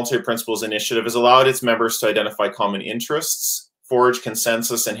 or the Voluntary Principles Initiative, has allowed its members to identify common interests, forge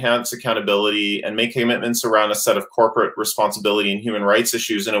consensus, enhance accountability, and make commitments around a set of corporate responsibility and human rights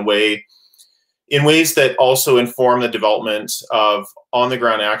issues in ways that also inform the development of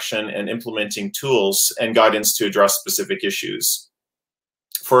on-the-ground action and implementing tools and guidance to address specific issues.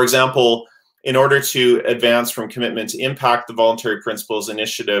 For example, in order to advance from commitment to impact, the Voluntary Principles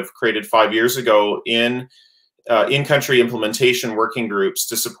Initiative created 5 years ago in-country implementation working groups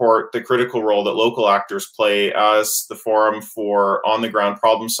to support the critical role that local actors play as the forum for on-the-ground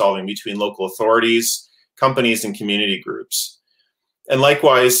problem solving between local authorities, companies, and community groups. And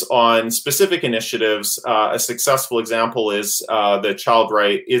likewise, on specific initiatives, a successful example is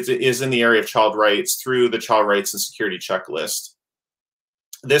is in the area of child rights through the Child Rights and Security Checklist.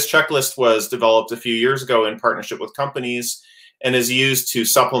 This checklist was developed a few years ago in partnership with companies and is used to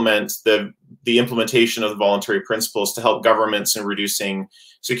supplement the implementation of the voluntary principles to help governments in reducing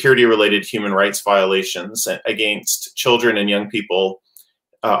security-related human rights violations against children and young people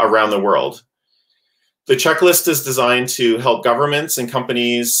around the world. The checklist is designed to help governments and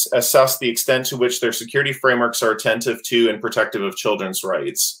companies assess the extent to which their security frameworks are attentive to and protective of children's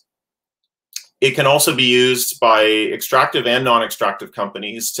rights. It can also be used by extractive and non-extractive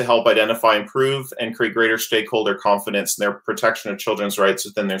companies to help identify, improve, and create greater stakeholder confidence in their protection of children's rights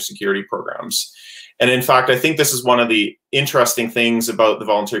within their security programs. And in fact, I think this is one of the interesting things about the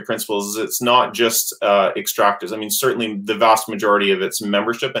voluntary principles is it's not just extractives. I mean, certainly the vast majority of its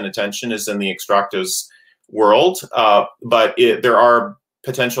membership and attention is in the extractives world, but there are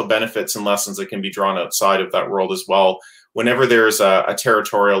potential benefits and lessons that can be drawn outside of that world as well. Whenever there's a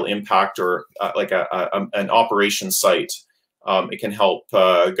territorial impact or like an operation site, it can help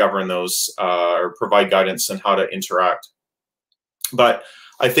govern those or provide guidance on how to interact. But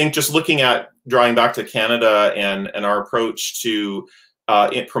I think just looking at drawing back to Canada and our approach to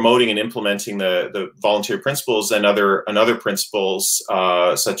promoting and implementing the voluntary principles and other principles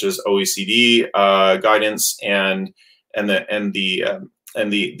such as OECD guidance and the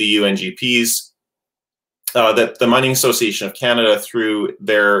UNGPs. That the Mining Association of Canada, through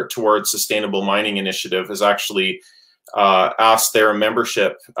their Towards Sustainable Mining initiative, has actually asked their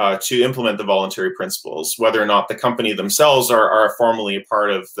membership to implement the voluntary principles, whether or not the company themselves are formally a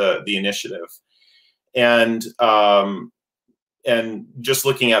part of the initiative. And just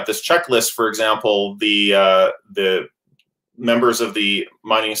looking at this checklist, for example, the members of the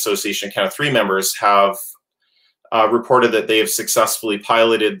Mining Association of Canada, 3 members, have reported that they have successfully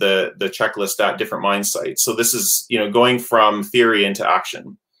piloted the checklist at different mine sites. So this is, going from theory into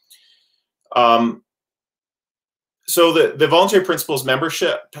action. So the voluntary principles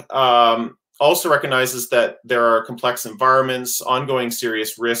membership also recognizes that there are complex environments, ongoing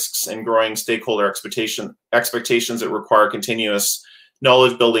serious risks, and growing stakeholder expectations that require continuous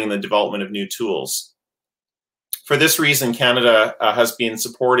knowledge building and the development of new tools. For this reason, Canada has been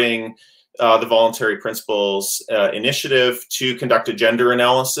supporting the Voluntary Principles Initiative to conduct a gender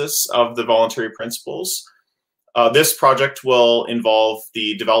analysis of the voluntary principles. This project will involve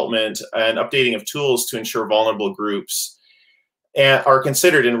the development and updating of tools to ensure vulnerable groups are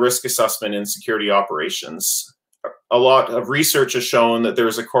considered in risk assessment in security operations. A lot of research has shown that there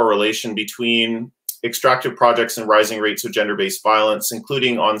is a correlation between extractive projects and rising rates of gender-based violence,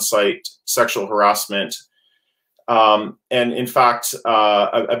 including on-site sexual harassment. And in fact,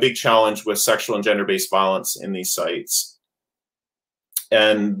 a big challenge with sexual and gender-based violence in these sites.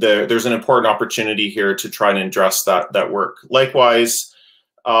 And there's an important opportunity here to try and address that work. Likewise,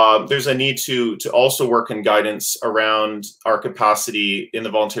 there's a need to also work in guidance around our capacity in the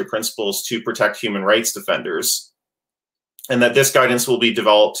voluntary principles to protect human rights defenders. And that this guidance will be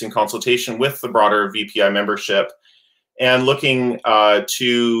developed in consultation with the broader VPI membership and looking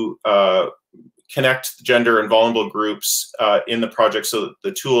to connect gender and vulnerable groups in the project so that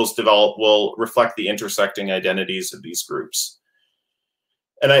the tools developed will reflect the intersecting identities of these groups.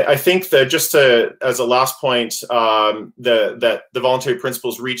 And I think that just as a last point, that the Voluntary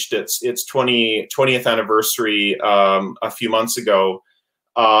Principles reached its 20th anniversary a few months ago,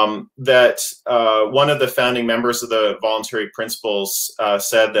 that one of the founding members of the Voluntary Principles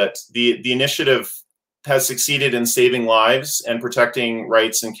said that the initiative has succeeded in saving lives and protecting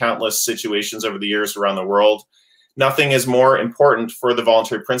rights in countless situations over the years around the world. Nothing is more important for the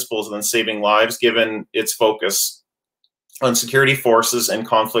Voluntary Principles than saving lives, given its focus on security forces and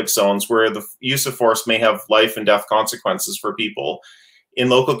conflict zones where the use of force may have life and death consequences for people in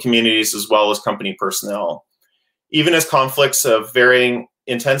local communities as well as company personnel. Even as conflicts of varying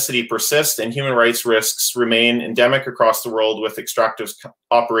intensity persist and human rights risks remain endemic across the world with extractive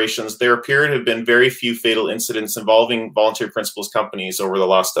operations, there appear to have been very few fatal incidents involving Voluntary Principles companies over the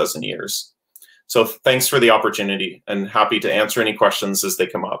last dozen years. So thanks for the opportunity, and happy to answer any questions as they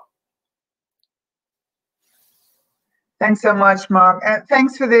come up. Thanks so much, Mark.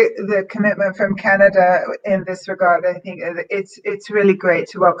 Thanks for the commitment from Canada in this regard. I think it's really great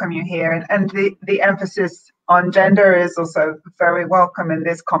to welcome you here, and the emphasis on gender is also very welcome in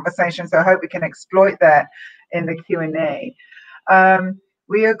this conversation. So I hope we can exploit that in the Q&A.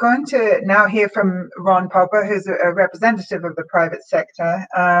 We are going to now hear from Ron Popper, who's a representative of the private sector.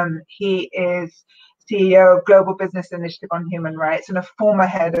 He is CEO of Global Business Initiative on Human Rights and a former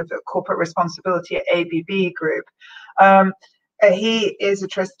head of corporate responsibility at ABB Group. He is a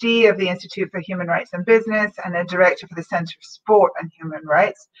trustee of the Institute for Human Rights and Business and a director for the Center for Sport and Human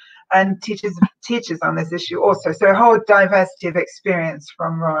Rights, and teaches on this issue also. So a whole diversity of experience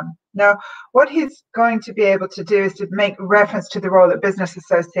from Ron. Now, what he's going to be able to do is to make reference to the role that business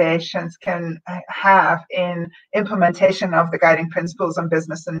associations can have in implementation of the guiding principles on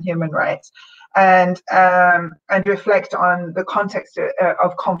business and human rights, and reflect on the context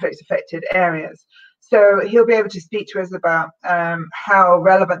of conflict-affected areas. So he'll be able to speak to us about how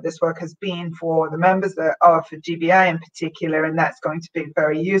relevant this work has been for the members of GBI in particular, and that's going to be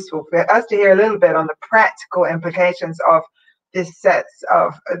very useful for us to hear a little bit on the practical implications of this sets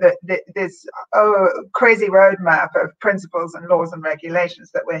of this crazy roadmap of principles and laws and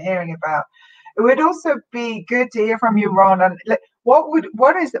regulations that we're hearing about. It would also be good to hear from you, Ron, on what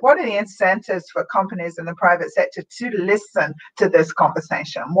are the incentives for companies in the private sector to listen to this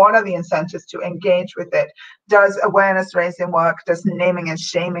conversation? What are the incentives to engage with it? Does awareness raising work? Does naming and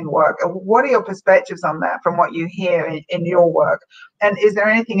shaming work? What are your perspectives on that from what you hear in your work? And is there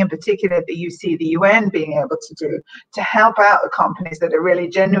anything in particular that you see the UN being able to do to help out the companies that are really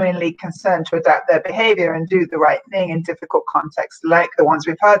genuinely concerned to adapt their behavior and do the right thing in difficult contexts like the ones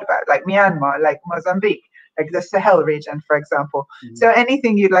we've heard about, like Myanmar, like Mozambique, like the Sahel region, for example? Mm-hmm. So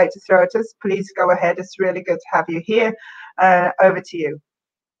anything you'd like to throw at us, please go ahead. It's really good to have you here. Over to you.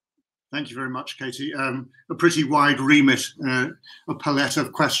 Thank you very much, Katie. A pretty wide remit, a palette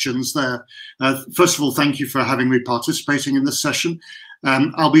of questions there. First of all, thank you for having me participating in this session.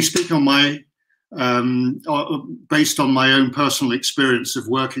 I'll be speaking on based on my own personal experience of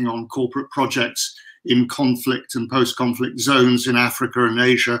working on corporate projects in conflict and post-conflict zones in Africa and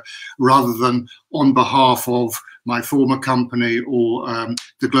Asia, rather than on behalf of my former company or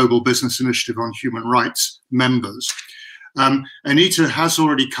the Global Business Initiative on Human Rights members. Anita has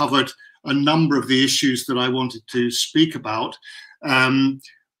already covered a number of the issues that I wanted to speak about,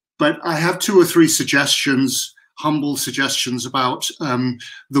 but I have two or three suggestions, humble suggestions about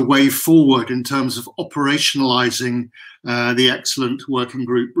the way forward in terms of operationalizing the excellent working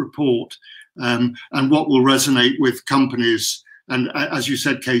group report. And what will resonate with companies. And as you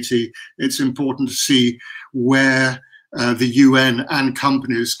said, Katie, it's important to see where the UN and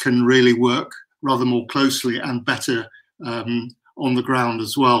companies can really work rather more closely and better on the ground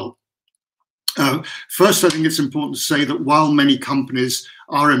as well. First, I think it's important to say that while many companies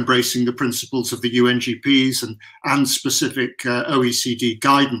are embracing the principles of the UNGPs and specific OECD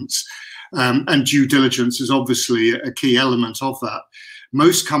guidance, and due diligence is obviously a key element of that,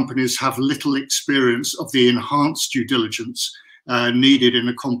 most companies have little experience of the enhanced due diligence needed in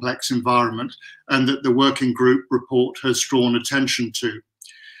a complex environment, and that the working group report has drawn attention to.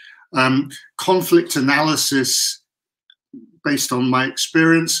 Conflict analysis, based on my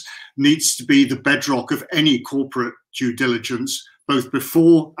experience, needs to be the bedrock of any corporate due diligence, both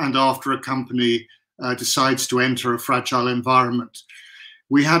before and after a company decides to enter a fragile environment.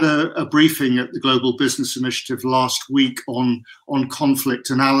 We had a briefing at the Global Business Initiative last week on conflict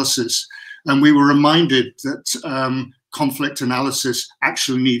analysis, and we were reminded that conflict analysis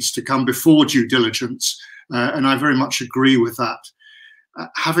actually needs to come before due diligence, and I very much agree with that.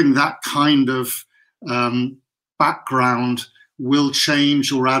 Having that kind of background will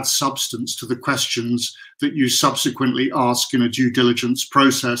change or add substance to the questions that you subsequently ask in a due diligence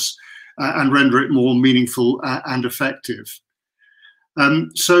process and render it more meaningful and effective.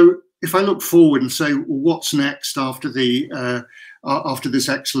 So if I look forward and say, well, what's next after this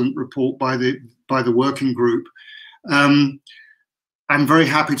excellent report by the working group, I'm very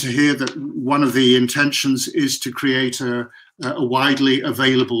happy to hear that one of the intentions is to create a widely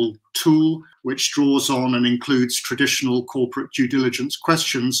available tool which draws on and includes traditional corporate due diligence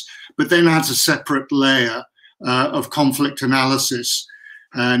questions, but then adds a separate layer of conflict analysis,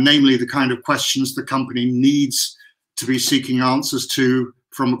 namely the kind of questions the company needs to be seeking answers to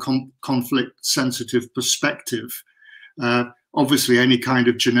from a conflict-sensitive perspective. Obviously, any kind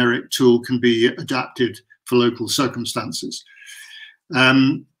of generic tool can be adapted for local circumstances.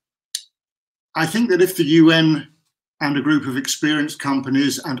 I think that if the UN and a group of experienced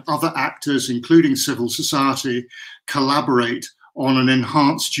companies and other actors, including civil society, collaborate on an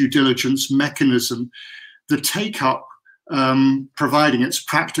enhanced due diligence mechanism, the take-up, providing it's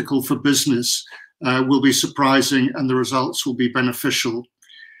practical for business, will be surprising and the results will be beneficial.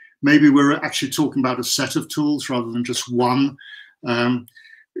 Maybe we're actually talking about a set of tools rather than just one.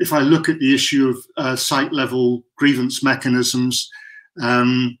 If I look at the issue of site-level grievance mechanisms,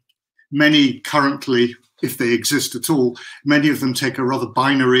 many currently, if they exist at all, many of them take a rather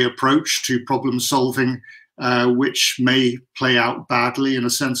binary approach to problem solving, which may play out badly in a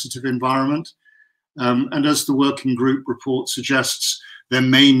sensitive environment. And as the working group report suggests, there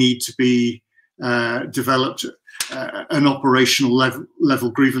may need to be developed an operational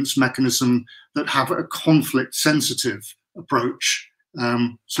level grievance mechanism that have a conflict sensitive approach.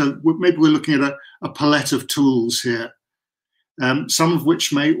 So maybe we're looking at a palette of tools here. Some of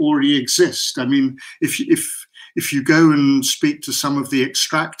which may already exist. I mean, if you go and speak to some of the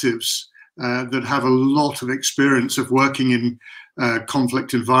extractives that have a lot of experience of working in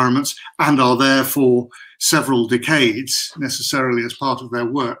conflict environments and are there for several decades necessarily as part of their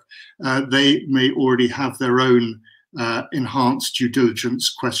work, they may already have their own enhanced due diligence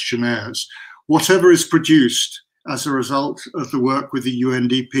questionnaires. Whatever is produced as a result of the work with the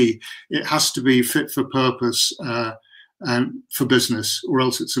UNDP, it has to be fit for purpose for business, or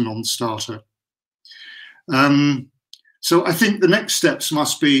else it's a non-starter. So I think the next steps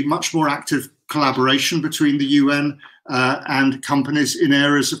must be much more active collaboration between the UN and companies in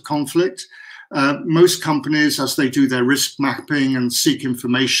areas of conflict. Most companies, as they do their risk mapping and seek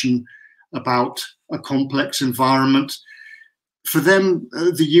information about a complex environment, for them,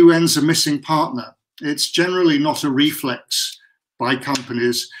 the UN's a missing partner. It's generally not a reflex by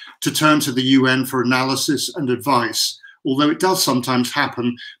companies to turn to the UN for analysis and advice, although it does sometimes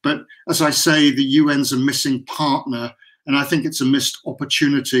happen. But as I say, the UN's a missing partner, and I think it's a missed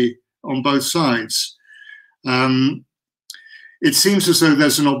opportunity on both sides. It seems as though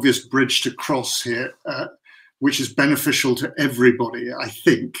there's an obvious bridge to cross here, which is beneficial to everybody, I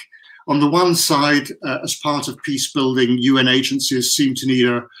think. On the one side, as part of peace building, UN agencies seem to need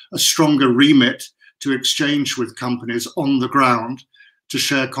a stronger remit to exchange with companies on the ground to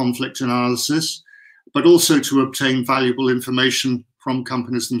share conflict analysis, but also to obtain valuable information from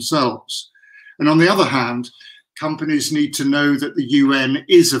companies themselves. And on the other hand, companies need to know that the UN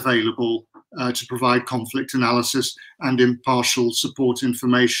is available to provide conflict analysis and impartial support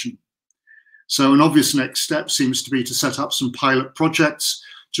information. So an obvious next step seems to be to set up some pilot projects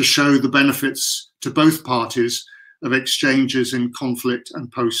to show the benefits to both parties of exchanges in conflict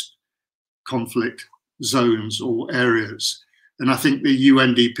and post-conflict zones or areas. And I think the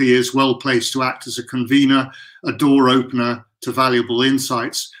UNDP is well placed to act as a convener, a door opener to valuable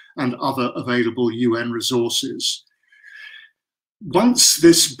insights and other available UN resources. Once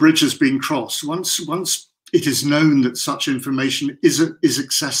this bridge has been crossed, once it is known that such information is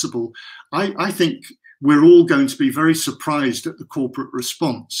accessible. I think we're all going to be very surprised at the corporate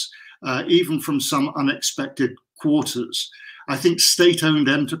response, even from some unexpected quarters. I think state-owned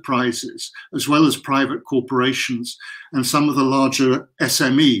enterprises, as well as private corporations and some of the larger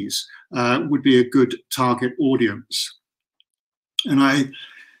SMEs, would be a good target audience. And I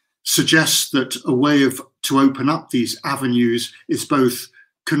suggest that a way to open up these avenues is both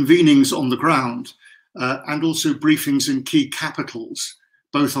convenings on the ground and also briefings in key capitals,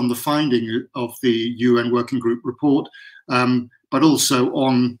 both on the finding of the UN Working Group report, but also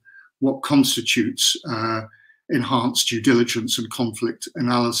on what constitutes enhanced due diligence and conflict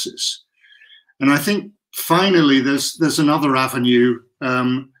analysis. And I think finally there's another avenue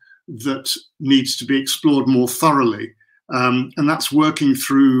that needs to be explored more thoroughly, and that's working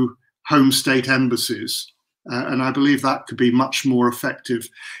through home state embassies. And I believe that could be much more effective.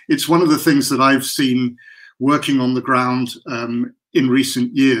 It's one of the things that I've seen working on the ground in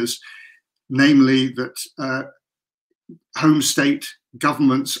recent years, namely that home state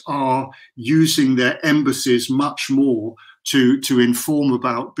governments are using their embassies much more to inform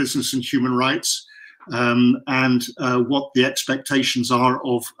about business and human rights and what the expectations are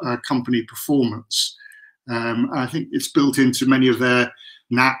of company performance. I think it's built into many of their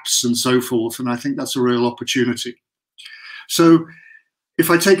NAPs and so forth, and I think that's a real opportunity. So if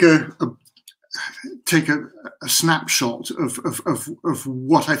I take a snapshot of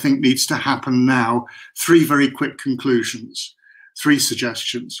what I think needs to happen now, 3 very quick conclusions, 3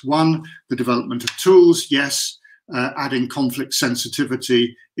 suggestions. 1, the development of tools, yes, adding conflict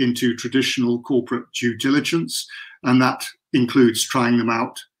sensitivity into traditional corporate due diligence, and that includes trying them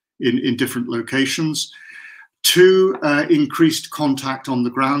out in different locations. 2, increased contact on the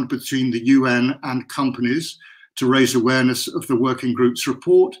ground between the UN and companies to raise awareness of the working group's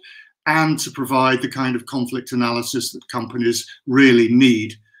report and to provide the kind of conflict analysis that companies really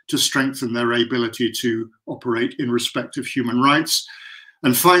need to strengthen their ability to operate in respect of human rights.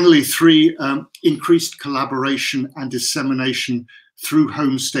 And finally, 3, increased collaboration and dissemination through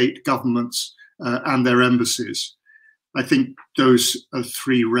home state governments and their embassies. I think those are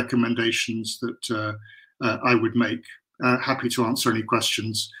 3 recommendations that I would make. Happy to answer any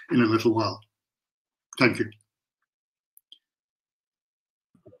questions in a little while. Thank you.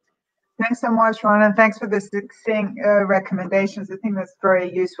 Thanks so much, Ron, and thanks for the succinct recommendations. I think that's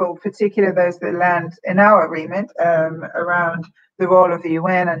very useful, particularly those that land in our remit around the role of the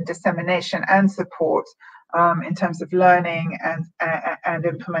UN and dissemination and support in terms of learning and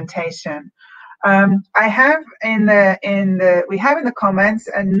implementation. I have we have in the comments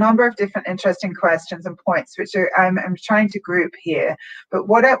a number of different interesting questions and points, which I'm trying to group here. But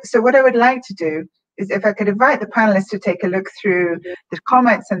what I would like to do is if I could invite the panelists to take a look through the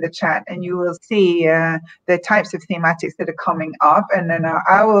comments in the chat, and you will see the types of thematics that are coming up, and then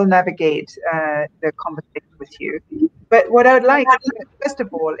I will navigate the conversation with you. But what I would like to do, first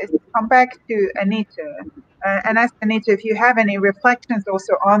of all, is to come back to Anita and ask Anita if you have any reflections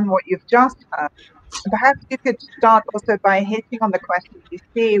also on what you've just heard. Perhaps you could start also by hitting on the questions you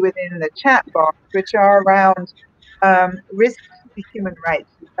see within the chat box, which are around risks to human rights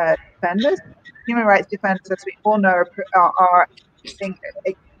defenders. Human rights defenders, as we all know, are I think,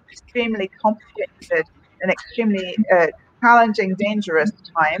 extremely complicated and extremely challenging, dangerous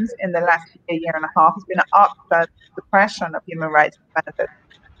times in the last year and a half. It's been an upsurge suppression of human rights defenders.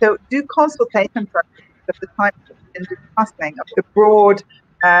 So do consultation processes of the type we've been discussing, of the broad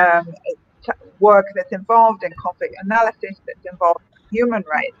work that's involved in conflict analysis, that's involved in human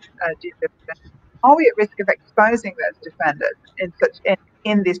rights due diligence. Are we at risk of exposing those defenders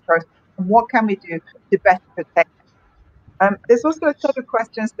in this process? And what can we do to better protect them? There's also a set of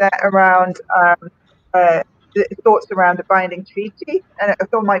questions there around the thoughts around a binding treaty, and I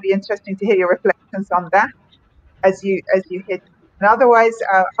thought it might be interesting to hear your reflections on that as you hit. And otherwise,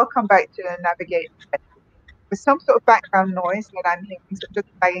 I'll come back to navigate. With some sort of background noise that I'm hearing, so just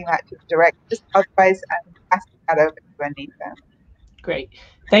flagging that to the directors. Otherwise, I'm passing that over to Anita. Great.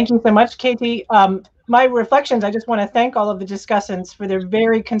 Thank you so much, Katie. My reflections, I just want to thank all of the discussants for their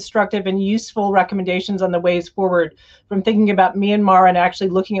very constructive and useful recommendations on the ways forward, from thinking about Myanmar and actually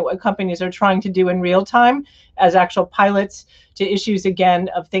looking at what companies are trying to do in real time as actual pilots, to issues, again,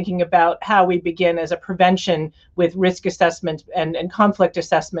 of thinking about how we begin as a prevention with risk assessment and conflict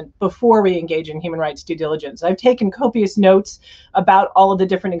assessment before we engage in human rights due diligence. I've taken copious notes about all of the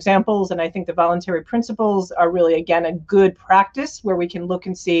different examples, and I think the voluntary principles are really, again, a good practice where we can look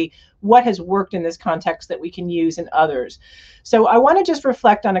and see what has worked in this context that we can use in others. So I want to just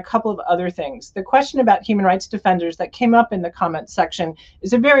reflect on a couple of other things. The question about human rights defenders that came up in the comments section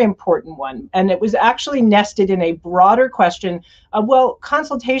is a very important one, and it was actually nested in a broader question of, well,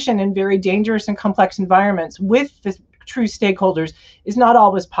 consultation in very dangerous and complex environments with the true stakeholders is not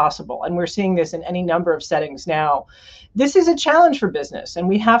always possible, and we're seeing this in any number of settings now. This is a challenge for business, and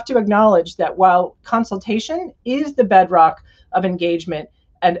we have to acknowledge that while consultation is the bedrock of engagement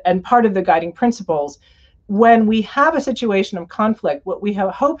and part of the guiding principles, when we have a situation of conflict, what we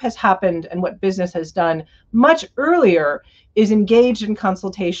hope has happened and what business has done much earlier is engaged in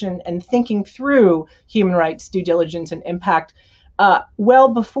consultation and thinking through human rights due diligence and impact well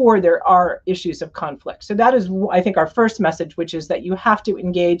before there are issues of conflict. So that is, I think, our first message, which is that you have to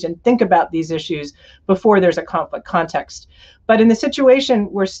engage and think about these issues before there's a conflict context. But in the situation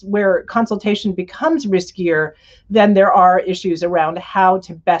where consultation becomes riskier, then there are issues around how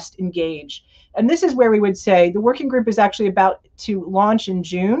to best engage. And this is where we would say the working group is actually about to launch in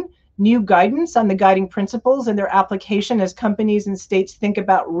June new guidance on the guiding principles and their application as companies and states think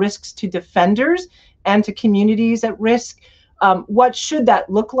about risks to defenders and to communities at risk. What should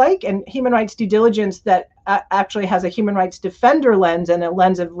that look like? And human rights due diligence that actually has a human rights defender lens and a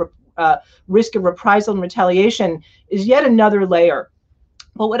lens of risk of reprisal and retaliation is yet another layer.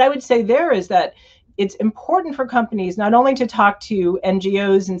 But what I would say there is that it's important for companies not only to talk to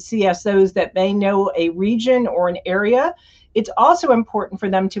NGOs and CSOs that may know a region or an area, it's also important for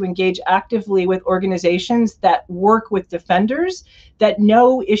them to engage actively with organizations that work with defenders, that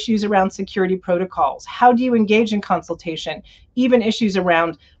know issues around security protocols. How do you engage in consultation? Even issues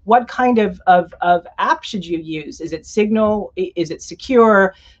around what kind of app should you use? Is it Signal? Is it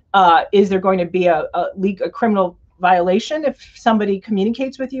secure? Is there going to be a criminal violation if somebody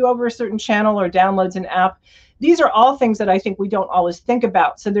communicates with you over a certain channel or downloads an app? These are all things that I think we don't always think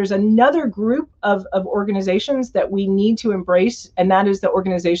about. So there's another group of organizations that we need to embrace, and that is the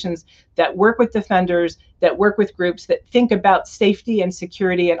organizations that work with defenders, that work with groups that think about safety and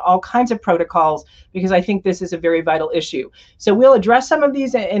security and all kinds of protocols, because I think this is a very vital issue. So we'll address some of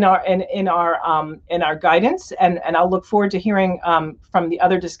these in our guidance, and I'll look forward to hearing from the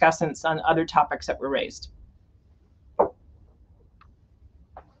other discussants on other topics that were raised.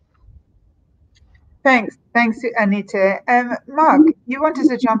 Thanks, Anita. Mark, you wanted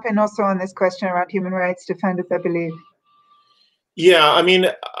to jump in also on this question around human rights defenders, I believe. Yeah, I mean,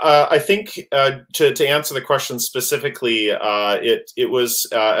 I think to answer the question specifically, it was,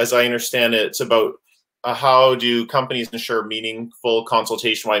 as I understand it, it's about how do companies ensure meaningful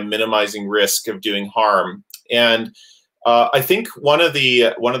consultation while minimizing risk of doing harm. And I think one of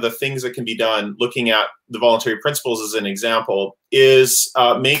the things that can be done, looking at the voluntary principles as an example, is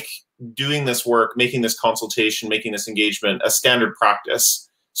doing this work, making this consultation, making this engagement a standard practice,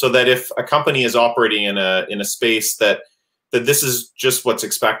 so that if a company is operating in a space that this is just what's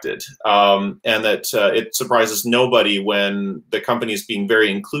expected, and that it surprises nobody when the company is being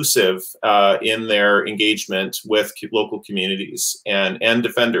very inclusive in their engagement with local communities and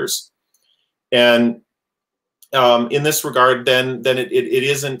defenders. And in this regard, then it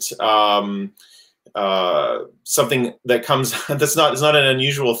isn't something that comes that's not an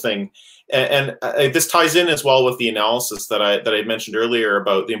unusual thing, and this ties in as well with the analysis that I mentioned earlier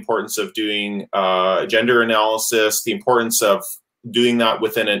about the importance of doing gender analysis, the importance of doing that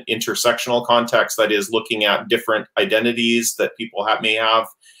within an intersectional context, that is looking at different identities that people may have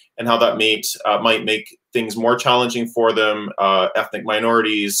and how that might make things more challenging for them, ethnic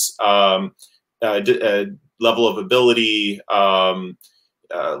minorities, level of ability,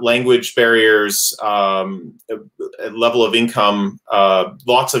 language barriers, level of income,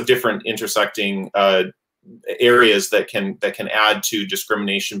 lots of different intersecting areas that can add to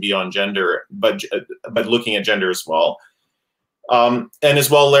discrimination beyond gender, but looking at gender as well. And as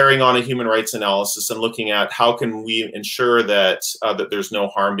well, layering on a human rights analysis and looking at how can we ensure that that there's no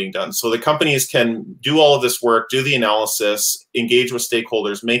harm being done. So the companies can do all of this work, do the analysis, engage with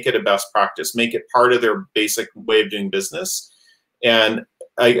stakeholders, make it a best practice, make it part of their basic way of doing business. And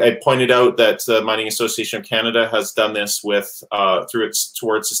I pointed out that the Mining Association of Canada has done this with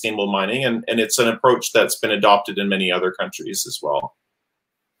towards sustainable mining, and it's an approach that's been adopted in many other countries as well.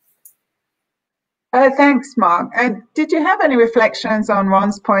 Thanks, Mark. Did you have any reflections on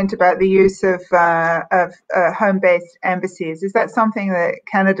Ron's point about the use of home-based embassies? Is that something that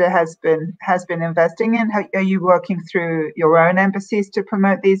Canada has been investing in? Are you working through your own embassies to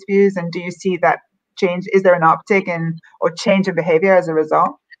promote these views? And do you see that change? Is there an uptick in or change in behavior as a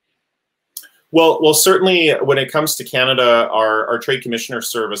result? Well, certainly when it comes to Canada, our Trade Commissioner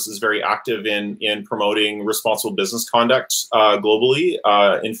Service is very active in promoting responsible business conduct globally.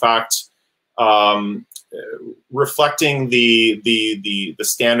 In fact, reflecting the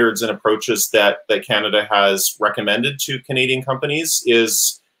standards and approaches that Canada has recommended to Canadian companies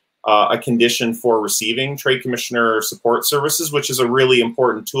is a condition for receiving Trade Commissioner support services, which is a really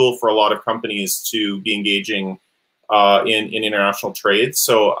important tool for a lot of companies to be engaging in international trade.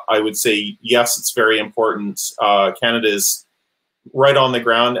 So I would say, yes, it's very important. Canada is right on the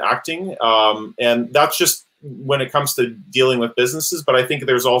ground acting, and that's just when it comes to dealing with businesses, but I think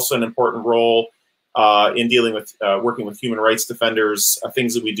there's also an important role in dealing with working with human rights defenders,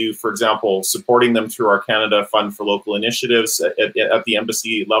 things that we do, for example, supporting them through our Canada Fund for Local Initiatives at the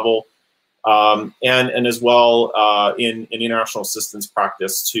embassy level, and as well in international assistance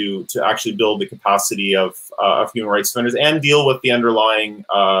practice to actually build the capacity of human rights defenders and deal with the underlying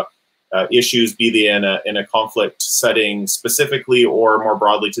issues, be they in a conflict setting specifically or more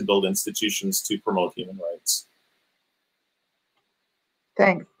broadly to build institutions to promote human rights.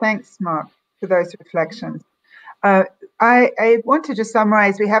 Thanks, Mark, for those reflections. I want to just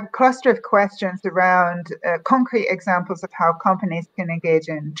summarize. We have a cluster of questions around concrete examples of how companies can engage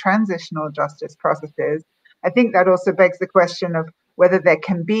in transitional justice processes. I think that also begs the question of whether there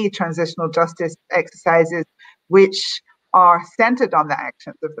can be transitional justice exercises which are centered on the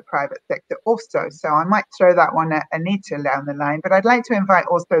actions of the private sector also. So I might throw that one at Anita down the line, but I'd like to invite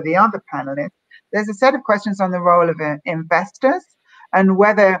also the other panelists. There's a set of questions on the role of investors and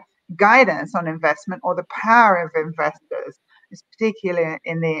whether guidance on investment or the power of investors, particularly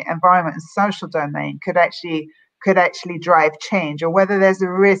in the environment and social domain, could actually drive change, or whether there's a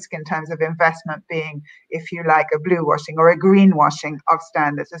risk in terms of investment being, if you like, a blue washing or a greenwashing of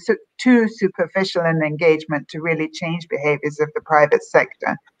standards. It's too superficial an engagement to really change behaviors of the private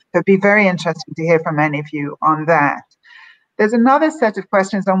sector. So it'd be very interesting to hear from any of you on that. There's another set of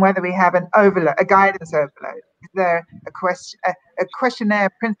questions on whether we have a guidance overload. Is there a questionnaire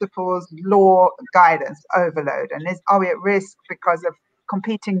principles law guidance overload? And are we at risk because of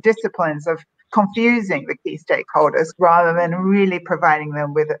competing disciplines of confusing the key stakeholders rather than really providing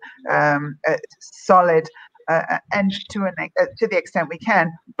them with a solid and to the extent we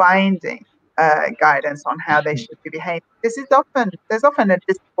can, binding guidance on how they should be behaving? There's often a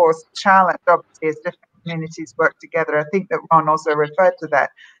discourse challenge, obviously, as different communities work together. I think that Ron also referred to that.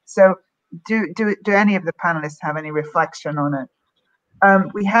 So do any of the panelists have any reflection on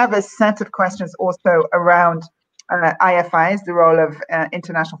it? We have a set of questions also around IFIs, the role of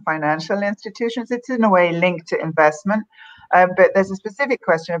international financial institutions. It's in a way linked to investment, but there's a specific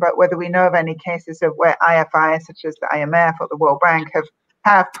question about whether we know of any cases of where IFIs, such as the IMF or the World Bank,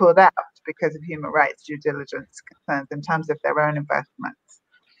 have pulled out because of human rights due diligence concerns in terms of their own investments.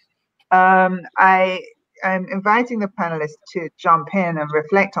 I'm inviting the panelists to jump in and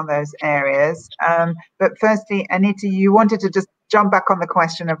reflect on those areas. But firstly, Anita, you wanted to just jump back on the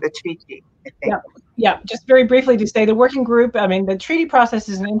question of the treaty, I think. Yeah, just very briefly to say the working group, I mean, the treaty process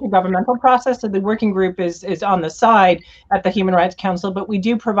is an intergovernmental process, so the working group is on the side at the Human Rights Council, but we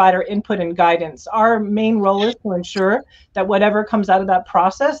do provide our input and guidance. Our main role is to ensure that whatever comes out of that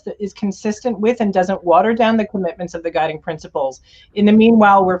process that is consistent with and doesn't water down the commitments of the guiding principles. In the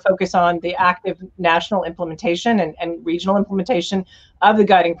meanwhile, we're focused on the active national implementation and regional implementation of the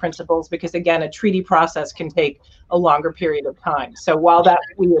guiding principles, because again, a treaty process can take a longer period of time. So while that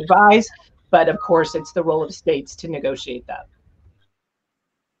we advise, but of course, it's the role of states to negotiate that.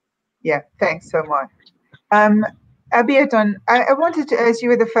 Yeah, thanks so much. Abiodun, I wanted to, as you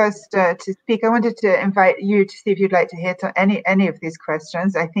were the first to speak, I wanted to invite you to see if you'd like to hear to any of these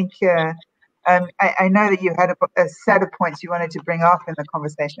questions. I think I know that you had a set of points you wanted to bring up in the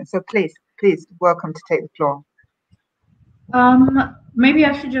conversation. So please, welcome to take the floor. Maybe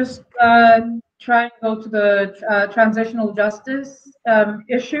I should just try and go to the transitional justice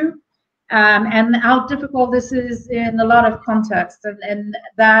issue. And how difficult this is in a lot of contexts, and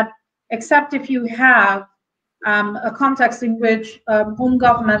that except if you have a context in which home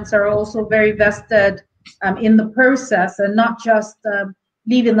governments are also very vested in the process and not just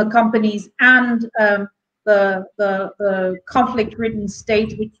leaving the companies and the conflict-ridden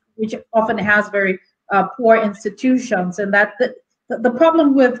state, which often has very poor institutions. And that the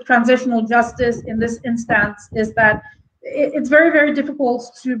problem with transitional justice in this instance is that it's very, very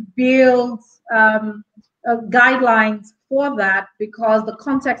difficult to build guidelines for that, because the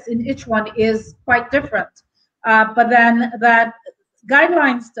context in each one is quite different. But then that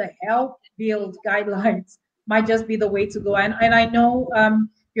guidelines to help build guidelines might just be the way to go. And I know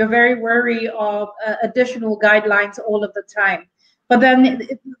you're very wary of additional guidelines all of the time. But then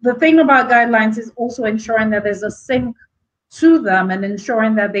the thing about guidelines is also ensuring that there's a sync to them and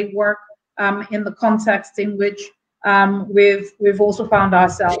ensuring that they work in the context in which we've also found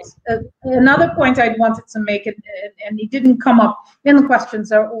ourselves. Another point I wanted to make, and it didn't come up in the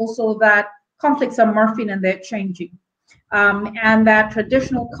questions, are also that conflicts are morphing and they're changing. And that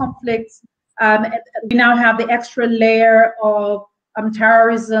traditional conflicts, we now have the extra layer of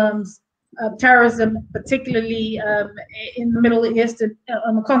terrorism, particularly in the Middle East and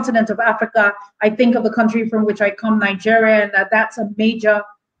on the continent of Africa. I think of the country from which I come, Nigeria, and that's a major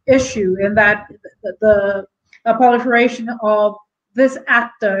issue, and that the proliferation of these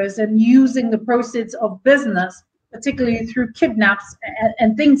actors and using the proceeds of business, particularly through kidnaps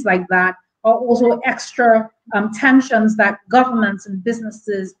and things like that, are also extra tensions that governments and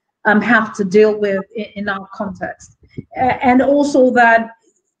businesses have to deal with in our context. And also that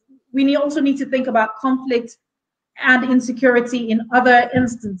we also need to think about conflict and insecurity in other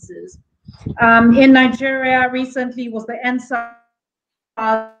instances. In Nigeria recently was the EndSARS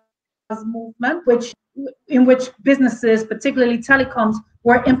movement, in which businesses, particularly telecoms,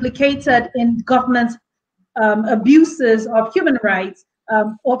 were implicated in government abuses of human rights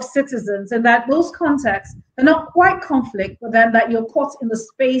of citizens, and that those contexts are not quite conflict, but then that you're caught in the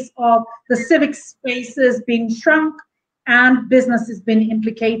space of the civic spaces being shrunk and businesses being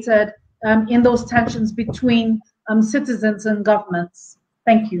implicated in those tensions between citizens and governments.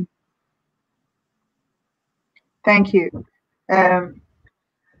 Thank you. Thank you.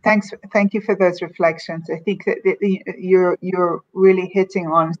 Thank you for those reflections. I think that you're really hitting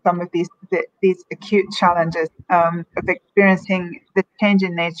on some of these acute challenges of experiencing the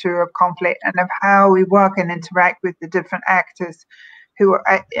changing nature of conflict and of how we work and interact with the different actors who are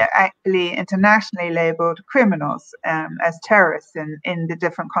actually internationally labeled criminals as terrorists in the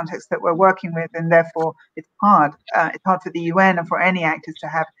different contexts that we're working with, and therefore it's hard. It's hard for the UN and for any actors to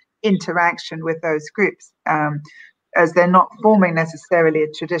have interaction with those groups. As they're not forming necessarily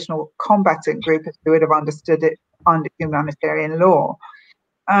a traditional combatant group as we would have understood it under humanitarian law.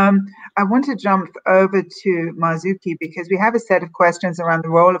 I want to jump over to Marzuki because we have a set of questions around the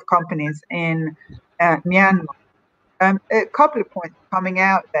role of companies in Myanmar. A couple of points coming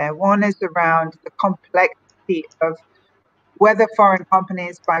out there. One is around the complexity of whether foreign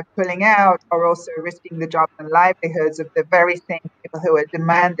companies, by pulling out, are also risking the jobs and livelihoods of the very same people who are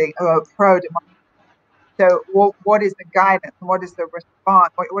demanding, who are pro-democracy. So what is the guidance? What is the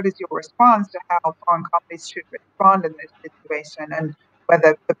response? What is your response to how foreign companies should respond in this situation, and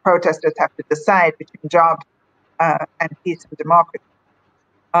whether the protesters have to decide between jobs and peace and democracy?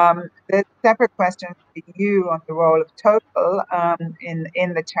 The separate question for you on the role of Total in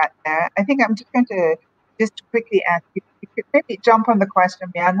the chat there. I think I'm just going to quickly ask you, you could maybe jump on the question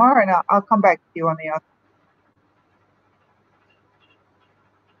of Myanmar, and I'll come back to you on the other.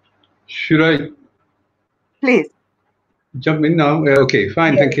 Should I? Please. Jump in now? Okay,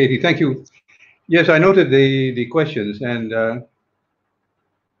 fine. Yeah. Thank Katie. Thank you. Yes, I noted the questions, and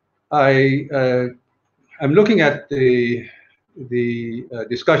I'm looking at the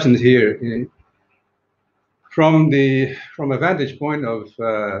discussions here from a vantage point of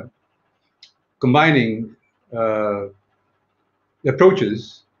combining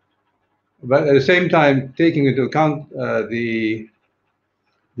approaches, but at the same time taking into account the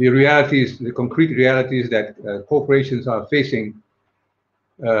realities, the concrete realities that corporations are facing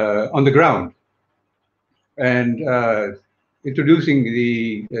on the ground, and introducing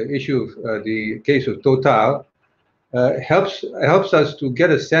the issue of the case of Total helps us to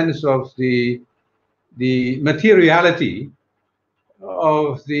get a sense of the materiality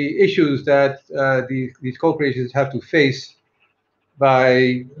of the issues that these corporations have to face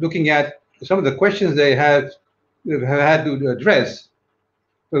by looking at some of the questions they have had to address.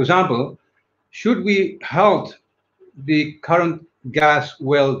 For example, should we halt the current gas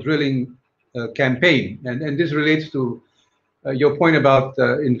well drilling campaign? And this relates to your point about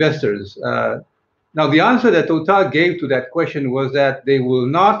investors. Now, the answer that Total gave to that question was that they will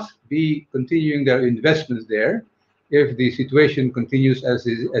not be continuing their investments there if the situation continues as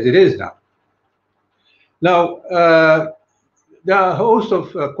it is now. Now, there are a host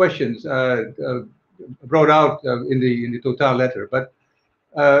of questions brought out in the Total letter, but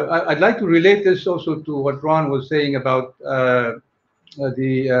I'd like to relate this also to what Ron was saying about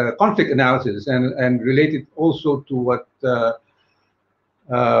conflict analysis and relate it also to what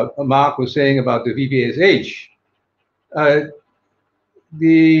Mark was saying about the VPSH.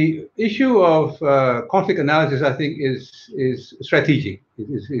 The issue of conflict analysis, I think, is strategic. It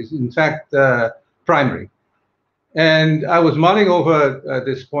is in fact primary. And I was mulling over at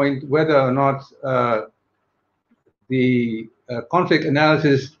this point whether or not the conflict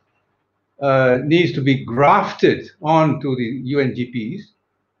analysis needs to be grafted onto the UNGPs,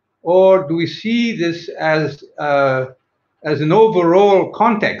 or do we see this as an overall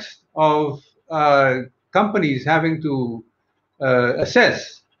context of companies having to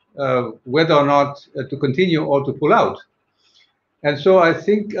assess whether or not to continue or to pull out? And so I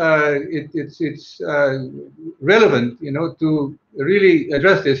think it's relevant, to really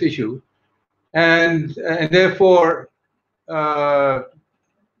address this issue, and therefore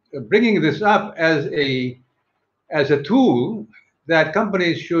bringing this up as a tool that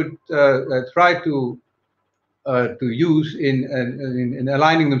companies should try to use in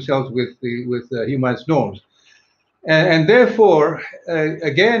aligning themselves with human rights norms. And therefore,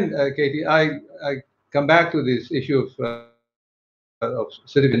 again, Katie, I come back to this issue of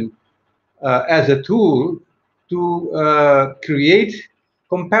citizen as a tool to create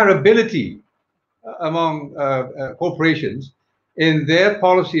comparability among corporations in their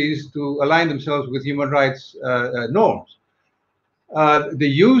policies to align themselves with human rights norms. The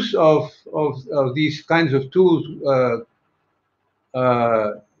use of these kinds of tools are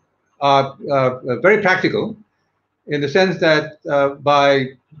very practical, in the sense that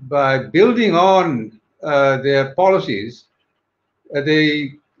by building on their policies,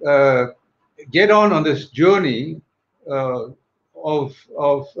 they get on this journey of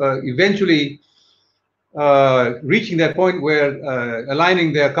eventually reaching that point where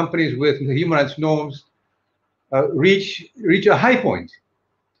aligning their companies with the human rights norms reach a high point,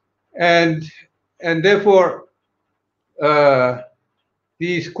 and therefore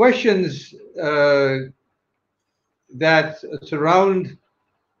these questions that surround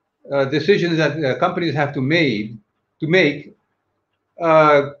decisions that companies have to make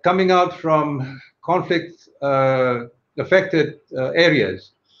coming out from conflict affected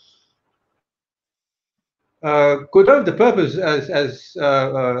areas could serve the purpose, as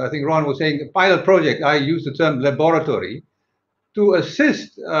I think Ron was saying, a pilot project. I use the term laboratory to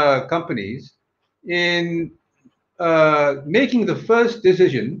assist companies in making the first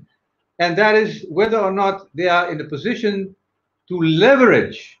decision, and that is whether or not they are in a position to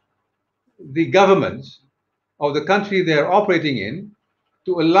leverage the governments of the country they're operating in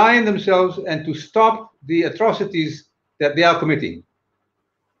to align themselves and to stop the atrocities that they are committing.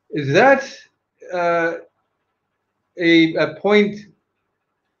 Is that a point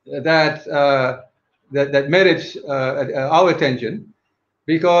that that merits our attention?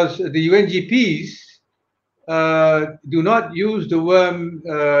 Because the UNGPs do not use the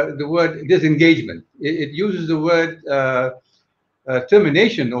word disengagement. It uses the word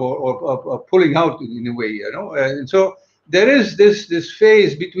termination or pulling out in a way, and so there is this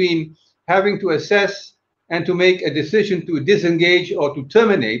phase between having to assess and to make a decision to disengage or to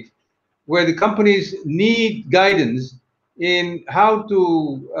terminate, where the companies need guidance in how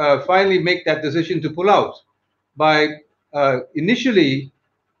to finally make that decision to pull out by initially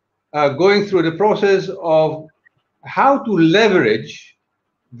going through the process of how to leverage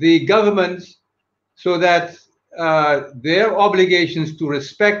the governments so that their obligations to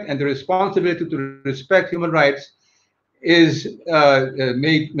respect and the responsibility to respect human rights is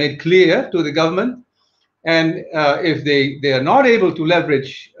made clear to the government. And if they are not able to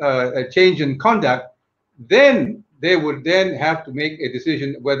leverage a change in conduct, then they would then have to make a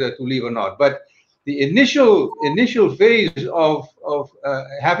decision whether to leave or not. But the initial phase of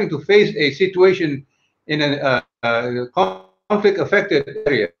having to face a situation in a conflict-affected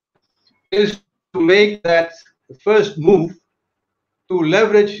area is to make that first move to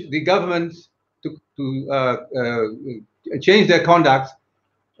leverage the government to change their conduct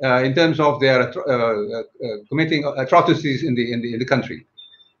in terms of their committing atrocities in the country.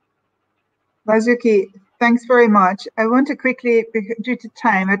 Marzuki, thanks very much. I want to quickly, due to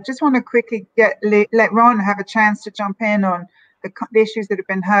time, I just want to quickly let Ron have a chance to jump in on the issues that have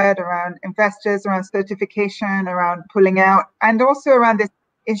been heard around investors, around certification, around pulling out, and also around this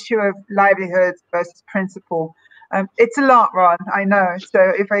issue of livelihoods versus principle. It's a lot, Ron, I know.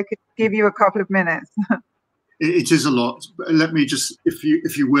 So if I could give you a couple of minutes. It is a lot. Let me just, if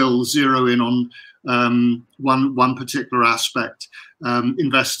you will, zero in on one particular aspect,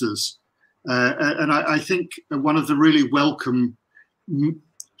 investors. And I think one of the really welcome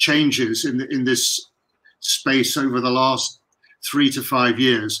changes in this space over the last 3 to 5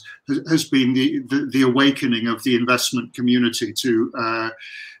 years has been the awakening of the investment community to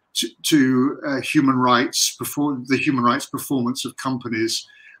human rights, the human rights performance of companies,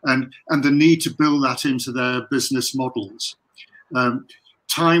 and the need to build that into their business models.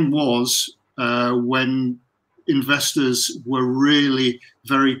 Time was when investors were really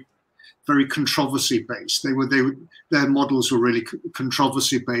very controversy based. Their models were really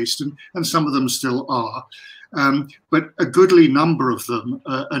controversy based, and some of them still are. But a goodly number of them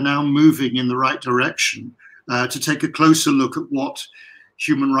are now moving in the right direction to take a closer look at what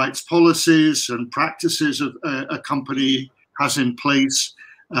human rights policies and practices a company has in place,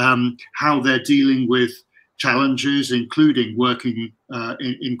 how they're dealing with challenges, including working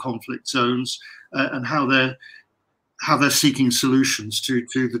in conflict zones, and how they're seeking solutions to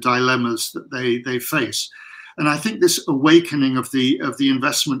the dilemmas that they face. And I think this awakening of the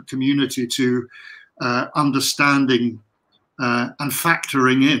investment community to understanding and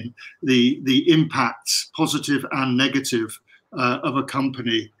factoring in the impacts, positive and negative, of a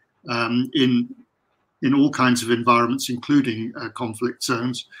company in all kinds of environments, including conflict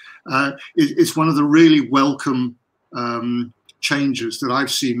zones, is one of the really welcome changes that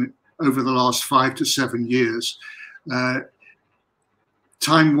I've seen over the last 5 to 7 years.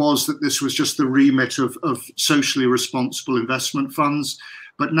 Time was that this was just the remit of socially responsible investment funds,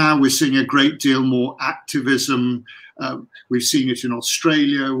 but now we're seeing a great deal more activism. We've seen it in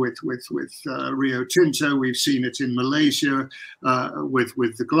Australia with Rio Tinto. We've seen it in Malaysia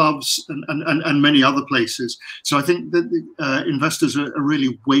with the gloves and many other places. So I think that investors are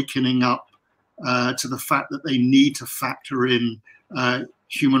really wakening up to the fact that they need to factor in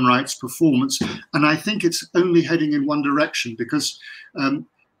human rights performance. And I think it's only heading in one direction, because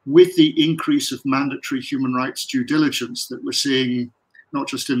with the increase of mandatory human rights due diligence that we're seeing, not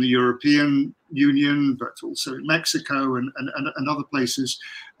just in the European Union, but also in Mexico and other places,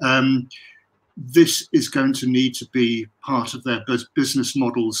 this is going to need to be part of their business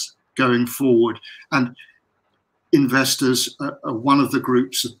models going forward. And investors are one of the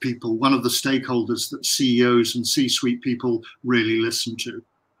groups of people, one of the stakeholders that CEOs and C-suite people really listen to.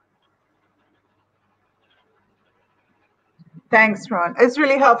 Thanks, Ron. It's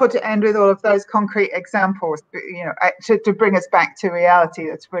really helpful to end with all of those concrete examples, you know, to bring us back to reality.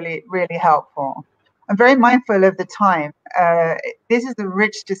 That's really, really helpful. I'm very mindful of the time. This is a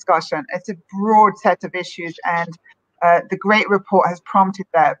rich discussion. It's a broad set of issues, and the great report has prompted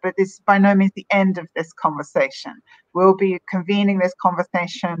that, but this is by no means the end of this conversation. We'll be convening this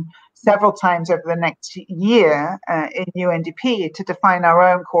conversation several times over the next year in UNDP to define our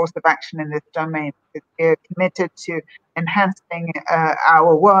own course of action in this domain. We're committed to enhancing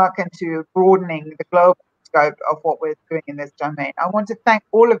our work and to broadening the global scope of what we're doing in this domain. I want to thank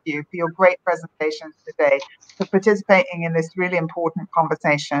all of you for your great presentations today, for participating in this really important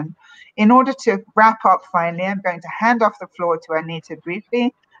conversation. In order to wrap up finally, I'm going to hand off the floor to Anita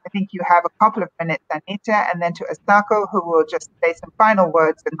briefly. I think you have a couple of minutes, Anita, and then to Asako, who will just say some final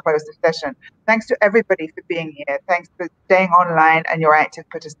words and close the session. Thanks to everybody for being here. Thanks for staying online and your active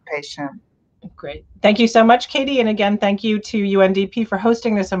participation. Great. Thank you so much, Katie. And again, thank you to UNDP for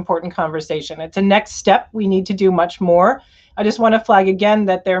hosting this important conversation. It's a next step. We need to do much more. I just want to flag again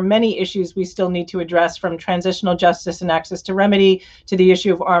that there are many issues we still need to address, from transitional justice and access to remedy to the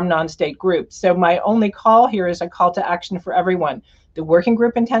issue of armed non-state groups. So my only call here is a call to action for everyone. The working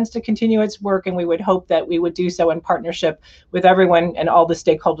group intends to continue its work, and we would hope that we would do so in partnership with everyone and all the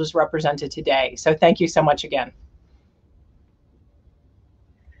stakeholders represented today. So thank you so much again.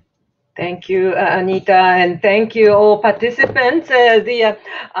 Thank you, Anita, and thank you all participants.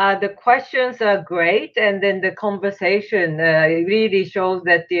 The questions are great, and then the conversation really shows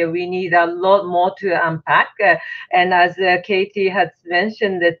that we need a lot more to unpack. And as Katie has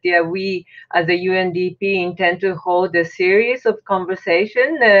mentioned, that we as a UNDP intend to hold a series of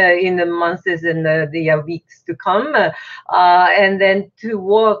conversation in the months and the weeks to come, and then to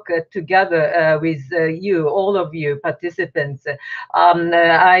work together with you, all of you participants.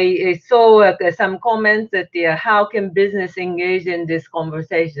 I saw some comments that how can business engage in this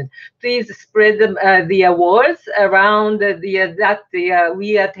conversation? Please spread the words around we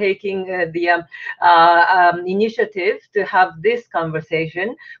are taking the initiative to have this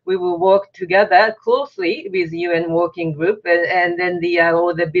conversation. We will work together closely with UN Working Group and then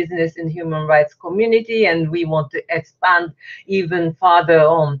all the business and human rights community, and we want to expand even further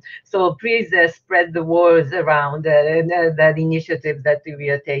on. So please spread the words around that initiative that we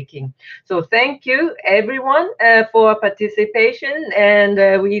are taking. So thank you everyone for participation,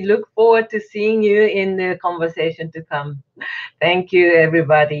 and we look forward to seeing you in the conversation to come. Thank you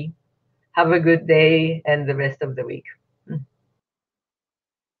everybody. Have a good day and the rest of the week.